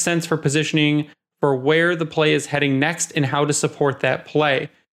has good sense for positioning, for where the play is heading next and how to support that play.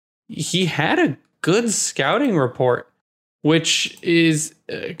 He had a good scouting report, which is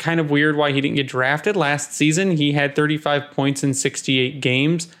kind of weird why he didn't get drafted. Last season, he had 35 points in 68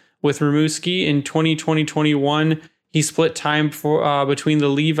 games with Rimouski. In 2020-21, he split time between the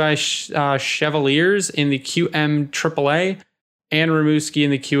Levi Chevaliers in the QM AAA and Rimouski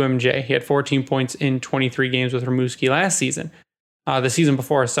in the QMJ. He had 14 points in 23 games with Rimouski last season. The season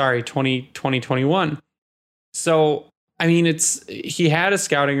before, 2020-21. So, I mean, he had a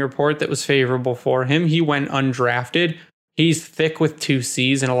scouting report that was favorable for him. He went undrafted. He's thick with 2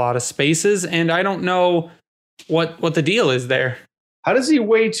 C's in a lot of spaces, and I don't know what the deal is there. How does he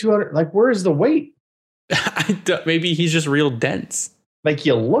weigh 200? Like, where is the weight? Maybe he's just real dense. Like,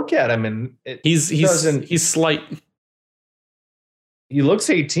 you look at him and he's slight. He looks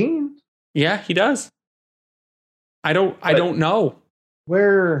 18. Yeah, he does. I don't know.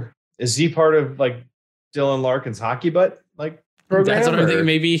 Where is he part of like Dylan Larkin's hockey butt program? That's what I'm thinking.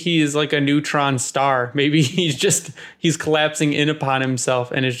 Maybe he is like a neutron star. Maybe he's collapsing in upon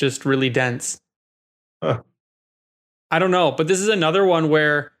himself and is just really dense. Huh. I don't know, but this is another one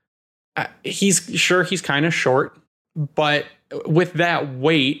where he's kind of short, but with that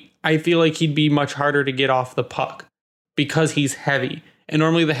weight, I feel like he'd be much harder to get off the puck because he's heavy. And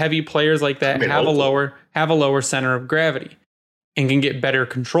normally the heavy players like that have a lower center of gravity and can get better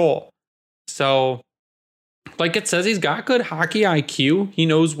control. So, like it says, he's got good hockey IQ. He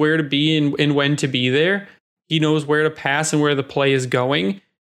knows where to be and when to be there. He knows where to pass and where the play is going.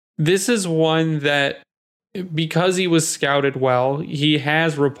 This is one that, because he was scouted well, he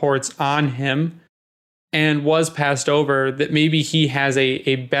has reports on him and was passed over that maybe he has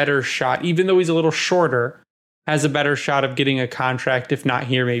a better shot, even though he's a little shorter, has a better shot of getting a contract, if not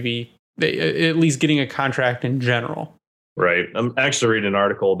here, maybe at least getting a contract in general. Right. I'm actually reading an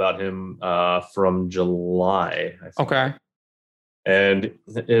article about him from July, I think. Okay. And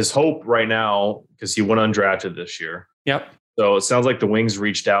his hope right now, because he went undrafted this year. Yep. So it sounds like the Wings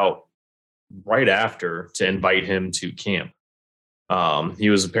reached out right after to invite him to camp. He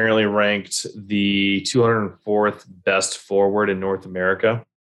was apparently ranked the 204th best forward in North America.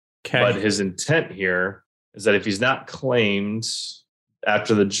 Okay. But his intent here is that if he's not claimed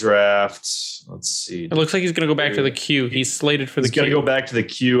after the draft, let's see. It looks like he's going to go back to the Q. He's slated for the Q. He's going to go back to the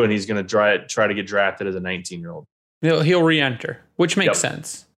Q, and he's going to try to get drafted as a 19-year-old. He'll re-enter, which makes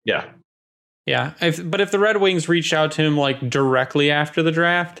sense. Yeah. Yeah. But if the Red Wings reached out to him like directly after the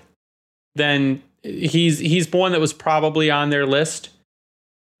draft, then he's one that was probably on their list.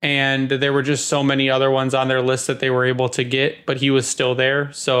 And there were just so many other ones on their list that they were able to get, but he was still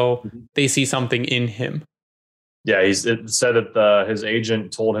there. So they see something in him. Yeah, it said that his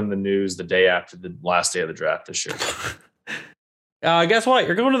agent told him the news the day after the last day of the draft this year. Guess what?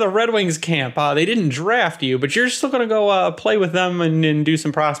 You're going to the Red Wings camp. They didn't draft you, but you're still going to go play with them and do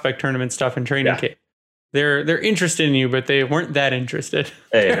some prospect tournament stuff and training camp. They're interested in you, but they weren't that interested.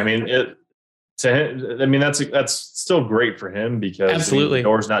 Hey, I mean, that's still great for him because absolutely the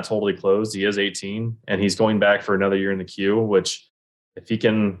door's not totally closed. He is 18 and he's going back for another year in the queue, which if he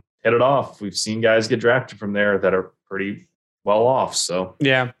can hit it off, we've seen guys get drafted from there that are pretty well off. So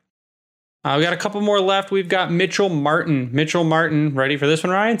yeah. We got a couple more left. We've got Mitchell Martin. Mitchell Martin, ready for this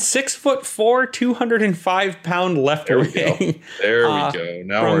one, Ryan? 6'4", 205-pound lefter wing. There we go.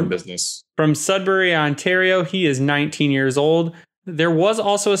 Now we're in business. From Sudbury, Ontario. He is 19 years old. There was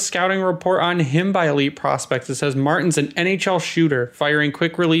also a scouting report on him by Elite Prospects. It says Martin's an NHL shooter, firing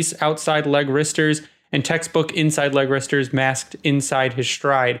quick release outside leg wristers and textbook inside leg wristers masked inside his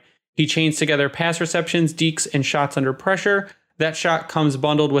stride. He chains together pass receptions, dekes, and shots under pressure. That shot comes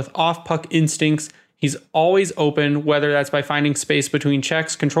bundled with off-puck instincts. He's always open, whether that's by finding space between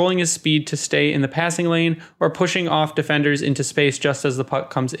checks, controlling his speed to stay in the passing lane, or pushing off defenders into space just as the puck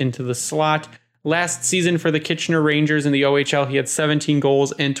comes into the slot. Last season for the Kitchener Rangers in the OHL, he had 17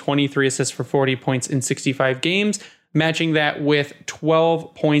 goals and 23 assists for 40 points in 65 games, matching that with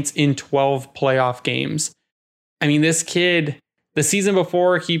 12 points in 12 playoff games. I mean, this kid, the season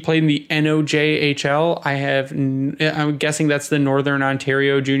before he played in the NOJHL, I'm guessing that's the Northern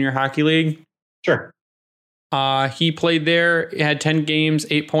Ontario Junior Hockey League. Sure. He played there, had 10 games,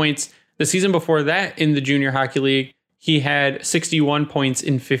 8 points. The season before that in the Junior Hockey League, he had 61 points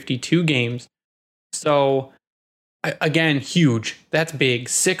in 52 games. So, again, huge. That's big.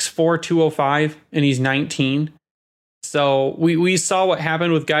 6'4", 205, and he's 19. So we saw what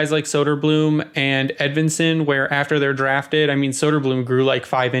happened with guys like Soderblom and Edvinsson, where after they're drafted, I mean, Soderblom grew like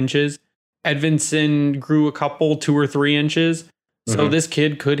 5 inches. Edvinsson grew a couple, 2 or 3 inches. So this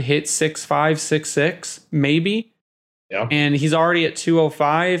kid could hit 6'5", 6'6", maybe. Yeah. And he's already at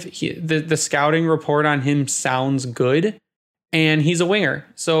 205. The scouting report on him sounds good. And he's a winger.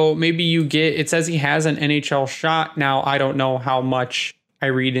 So maybe it says he has an NHL shot. Now, I don't know how much I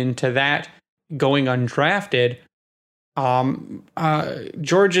read into that going undrafted.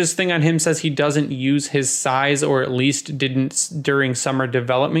 George's thing on him says he doesn't use his size, or at least didn't during summer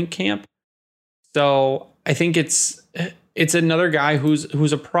development camp. So I think it's another guy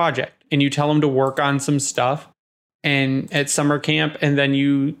who's a project, and you tell him to work on some stuff and at summer camp, and then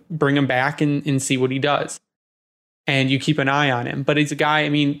you bring him back and see what he does. And you keep an eye on him. But he's a guy, I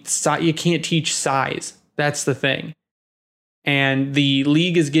mean, you can't teach size. That's the thing. And the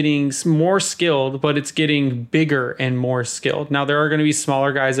league is getting more skilled, but it's getting bigger and more skilled. Now, there are going to be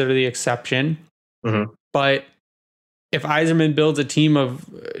smaller guys that are the exception. But if Yzerman builds a team of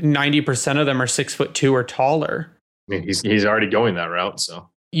 90% of them are 6'2" or taller. I mean, he's already going that route. So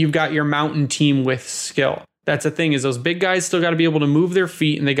you've got your mountain team with skill. That's the thing, is those big guys still got to be able to move their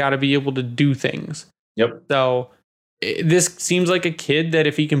feet, and they got to be able to do things. Yep. So this seems like a kid that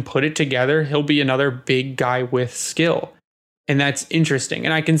if he can put it together, he'll be another big guy with skill. And that's interesting.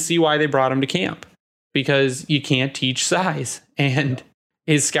 And I can see why they brought him to camp, because you can't teach size, and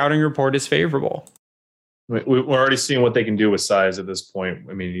his scouting report is favorable. We're already seeing what they can do with size at this point.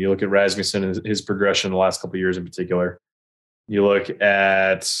 I mean, you look at Rasmussen and his progression the last couple of years in particular. You look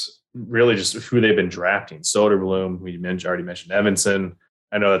at really just who they've been drafting. Soderblom, we already mentioned Edvinsson.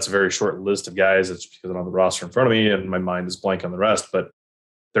 I know that's a very short list of guys. It's because I don't have the roster in front of me and my mind is blank on the rest, but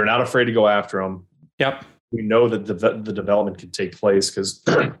they're not afraid to go after them. Yep. We know that the development can take place because,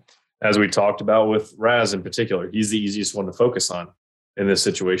 as we talked about with Raz in particular, he's the easiest one to focus on in this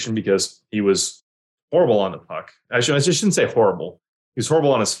situation because he was horrible on the puck. I just shouldn't say horrible. He was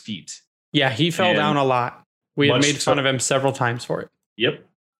horrible on his feet. Yeah, he fell down a lot. We had made fun of him several times for it. Yep.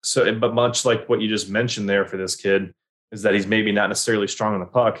 So, but much like what you just mentioned there for this kid, is that he's maybe not necessarily strong on the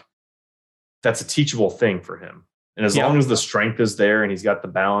puck. That's a teachable thing for him. And as long as the strength is there and he's got the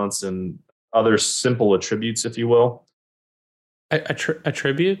balance and other simple attributes, if you will.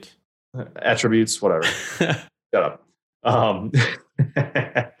 Attribute? Attributes, whatever. Shut up.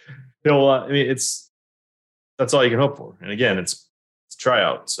 He'll, I mean, that's all you can hope for. And again, it's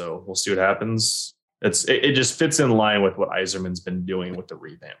tryout. So we'll see what happens. It just fits in line with what Yzerman's been doing with the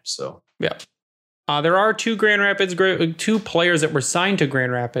revamp. So, yeah. There are two players that were signed to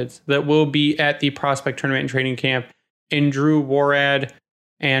Grand Rapids that will be at the prospect tournament and training camp in Drew Worrad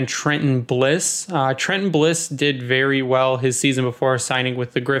and Trenton Bliss. Trenton Bliss did very well his season before signing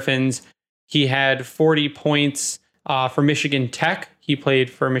with the Griffins. He had 40 points for Michigan Tech. He played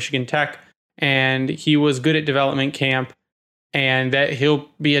for Michigan Tech, and he was good at development camp, and that he'll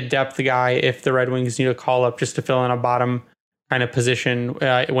be a depth guy if the Red Wings need a call up just to fill in a bottom kind of position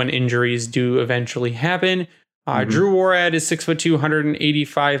when injuries do eventually happen. Drew Worrad is 6'2",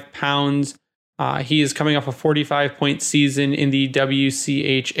 185 pounds. He is coming off a 45-point season in the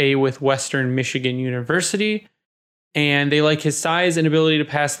WCHA with Western Michigan University. And they like his size and ability to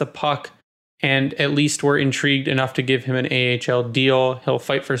pass the puck, and at least were intrigued enough to give him an AHL deal. He'll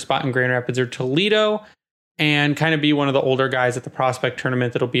fight for a spot in Grand Rapids or Toledo and kind of be one of the older guys at the prospect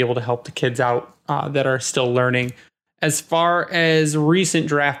tournament that'll be able to help the kids out that are still learning. As far as recent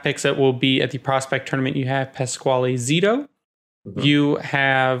draft picks that will be at the prospect tournament, you have Pasquale Zito. You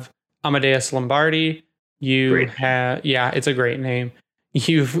have Amadeus Lombardi. You have, it's a great name.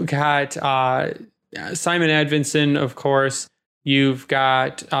 You've got Simon Edvinson, of course. You've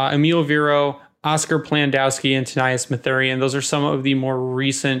got Emil Viro, Oscar Plandowski, and Tanias Mathurian. Those are some of the more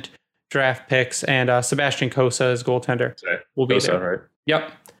recent draft picks. And Sebastian Cosa as goaltender will be there. Right?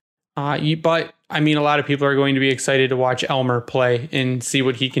 Yep. But I mean, a lot of people are going to be excited to watch Elmer play and see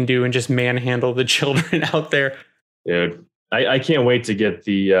what he can do and just manhandle the children out there. Dude, I can't wait to get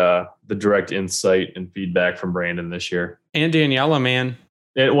the direct insight and feedback from Brandon this year. And Daniela, man.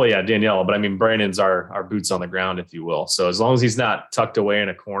 Daniela, but I mean, Brandon's our boots on the ground, if you will. So as long as he's not tucked away in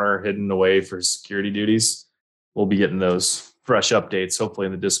a corner, hidden away for security duties, we'll be getting those fresh updates, hopefully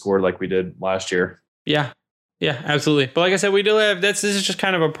in the Discord like we did last year. Yeah, absolutely. But like I said, we do have this is just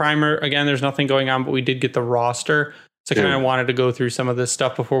kind of a primer. Again, there's nothing going on, but we did get the roster. So I kind of wanted to go through some of this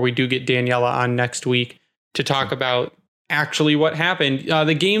stuff before we do get Daniela on next week to talk about actually what happened.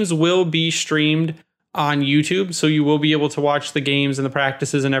 The games will be streamed on YouTube, so you will be able to watch the games and the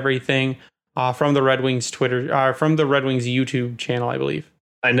practices and everything from the Red Wings from the Red Wings YouTube channel, I believe.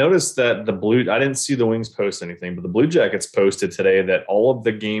 I noticed that I didn't see the Wings post anything, but the Blue Jackets posted today that all of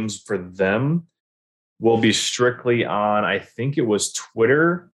the games for them will be strictly on, I think it was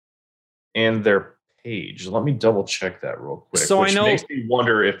Twitter and their page. Let me double check that real quick. So I know, makes me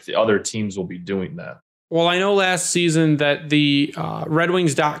wonder if the other teams will be doing that. Well, I know last season that the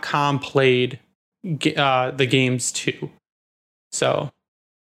RedWings.com played the games too. So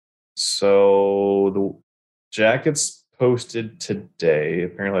the Jackets posted today.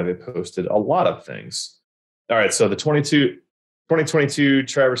 Apparently they posted a lot of things. All right. So the 2022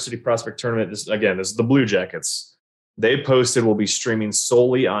 Traverse City Prospect Tournament. This is the Blue Jackets. They posted will be streaming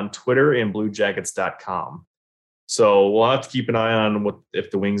solely on Twitter and BlueJackets.com. So we'll have to keep an eye on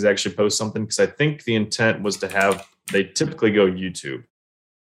if the Wings actually post something, because I think the intent was they typically go YouTube,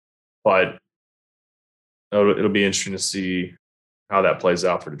 but it'll be interesting to see how that plays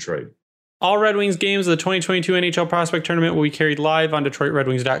out for Detroit. All Red Wings games of the 2022 NHL Prospect Tournament will be carried live on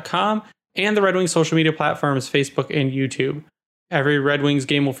DetroitRedWings.com and the Red Wings social media platforms, Facebook and YouTube. Every Red Wings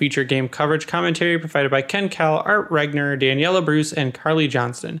game will feature game coverage commentary provided by Ken Kell, Art Regner, Daniela Bruce, and Carly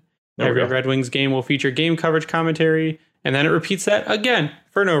Johnston. Every Red Wings game will feature game coverage commentary, and then it repeats that again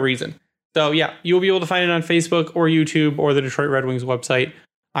for no reason. So yeah, you'll be able to find it on Facebook or YouTube or the Detroit Red Wings website.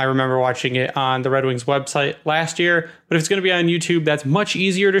 I remember watching it on the Red Wings website last year, but if it's going to be on YouTube, that's much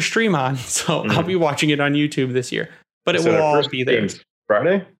easier to stream on. So I'll be watching it on YouTube this year, but it will all be there.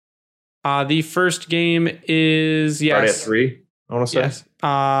 Friday? The first game is, Friday at 3, I want to say. Yes.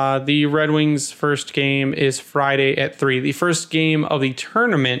 The Red Wings first game is Friday at 3. The first game of the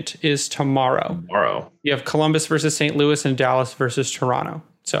tournament is tomorrow. You have Columbus versus St. Louis and Dallas versus Toronto.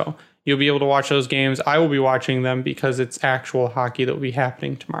 So you'll be able to watch those games. I will be watching them because it's actual hockey that will be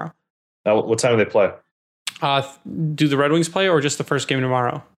happening tomorrow. What time do they play? Do the Red Wings play or just the first game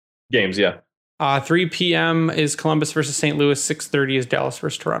tomorrow? Games, yeah. 3 p.m. is Columbus versus St. Louis. 6:30 is Dallas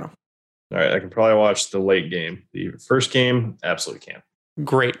versus Toronto. All right, I can probably watch the late game. The first game, absolutely can't.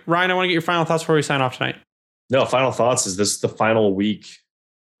 Great. Ryan, I want to get your final thoughts before we sign off tonight. No, final thoughts is this is the final week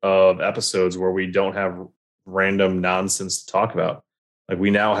of episodes where we don't have random nonsense to talk about. Like, we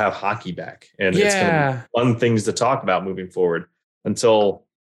now have hockey back, and it's going to be fun things to talk about moving forward until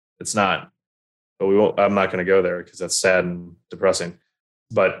it's not. But we won't. I'm not going to go there because that's sad and depressing.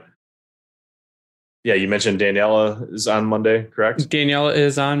 But yeah, you mentioned Daniela is on Monday, correct? Daniela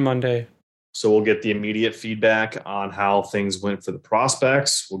is on Monday. So we'll get the immediate feedback on how things went for the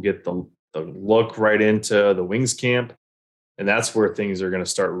prospects. We'll get the look right into the Wings camp. And that's where things are going to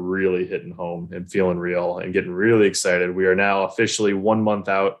start really hitting home and feeling real and getting really excited. We are now officially 1 month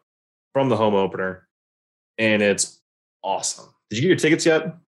out from the home opener, and it's awesome. Did you get your tickets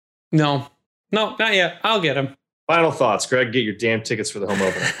yet? No, not yet. I'll get them. Final thoughts, Greg. Get your damn tickets for the home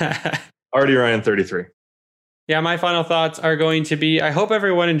opener. Already Ryan 33. Yeah, my final thoughts are going to be, I hope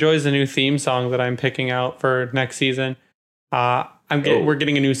everyone enjoys the new theme song that I'm picking out for next season. We're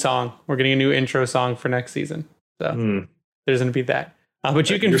getting a new song. We're getting a new intro song for next season. So there's going to be that. But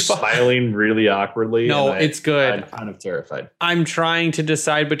you're smiling really awkwardly. No, it's good. I'm kind of terrified. I'm trying to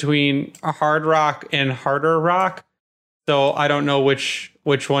decide between a hard rock and harder rock. So I don't know which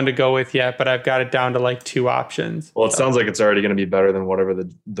one to go with yet, but I've got it down to like 2 options. Well, it sounds like it's already going to be better than whatever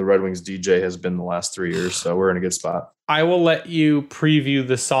the Red Wings DJ has been the last 3 years. So we're in a good spot. I will let you preview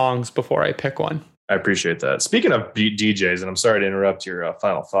the songs before I pick one. I appreciate that. Speaking of DJs, and I'm sorry to interrupt your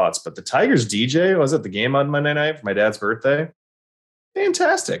final thoughts, but the Tigers DJ was at the game on Monday night for my dad's birthday.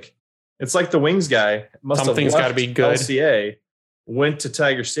 Fantastic. It's like the Wings guy must Something's have got to left be good. LCA, went to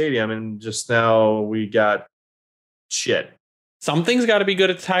Tiger Stadium, and just now we got shit. Something's got to be good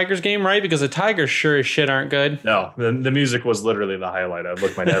at the Tigers game, right? Because the Tigers sure as shit aren't good. No, the music was literally the highlight. I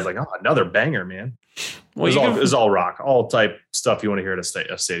looked at my dad like, oh, another banger, man. Well, it was all rock, all type stuff you want to hear at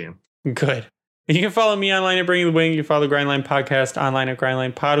a stadium. Good. You can follow me online at Bringing the Wing. You can follow the Grindline Podcast online at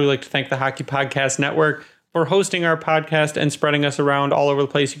Grindline Pod. We'd like to thank the Hockey Podcast Network for hosting our podcast and spreading us around all over the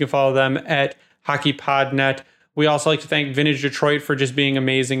place. You can follow them at HockeyPodNet. We also like to thank Vintage Detroit for just being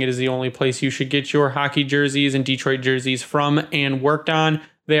amazing. It is the only place you should get your hockey jerseys and Detroit jerseys from and worked on.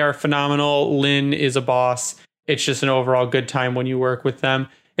 They are phenomenal. Lynn is a boss. It's just an overall good time when you work with them.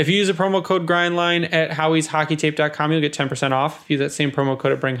 If you use a promo code GRINDLINE at howieshockeytape.com, you'll get 10% off. If you use that same promo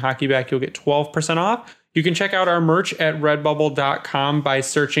code at Bring Hockey Back, you'll get 12% off. You can check out our merch at redbubble.com by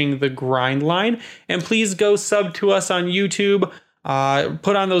searching the Grind Line. And please go sub to us on YouTube.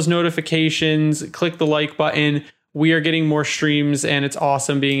 Put on those notifications, click the like button. We are getting more streams and it's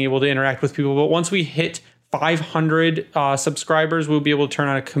awesome being able to interact with people. But once we hit 500 subscribers, we'll be able to turn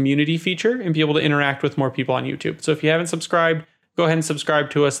on a community feature and be able to interact with more people on YouTube. So if you haven't subscribed, go ahead and subscribe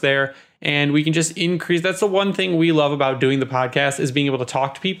to us there. And we can just increase. That's the one thing we love about doing the podcast is being able to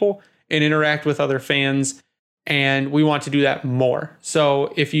talk to people and interact with other fans. And we want to do that more.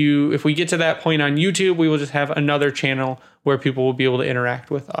 So if we get to that point on YouTube, we will just have another channel where people will be able to interact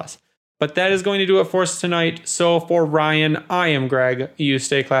with us. But that is going to do it for us tonight. So for Ryan, I am Greg. You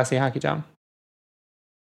stay classy, Hockeytown.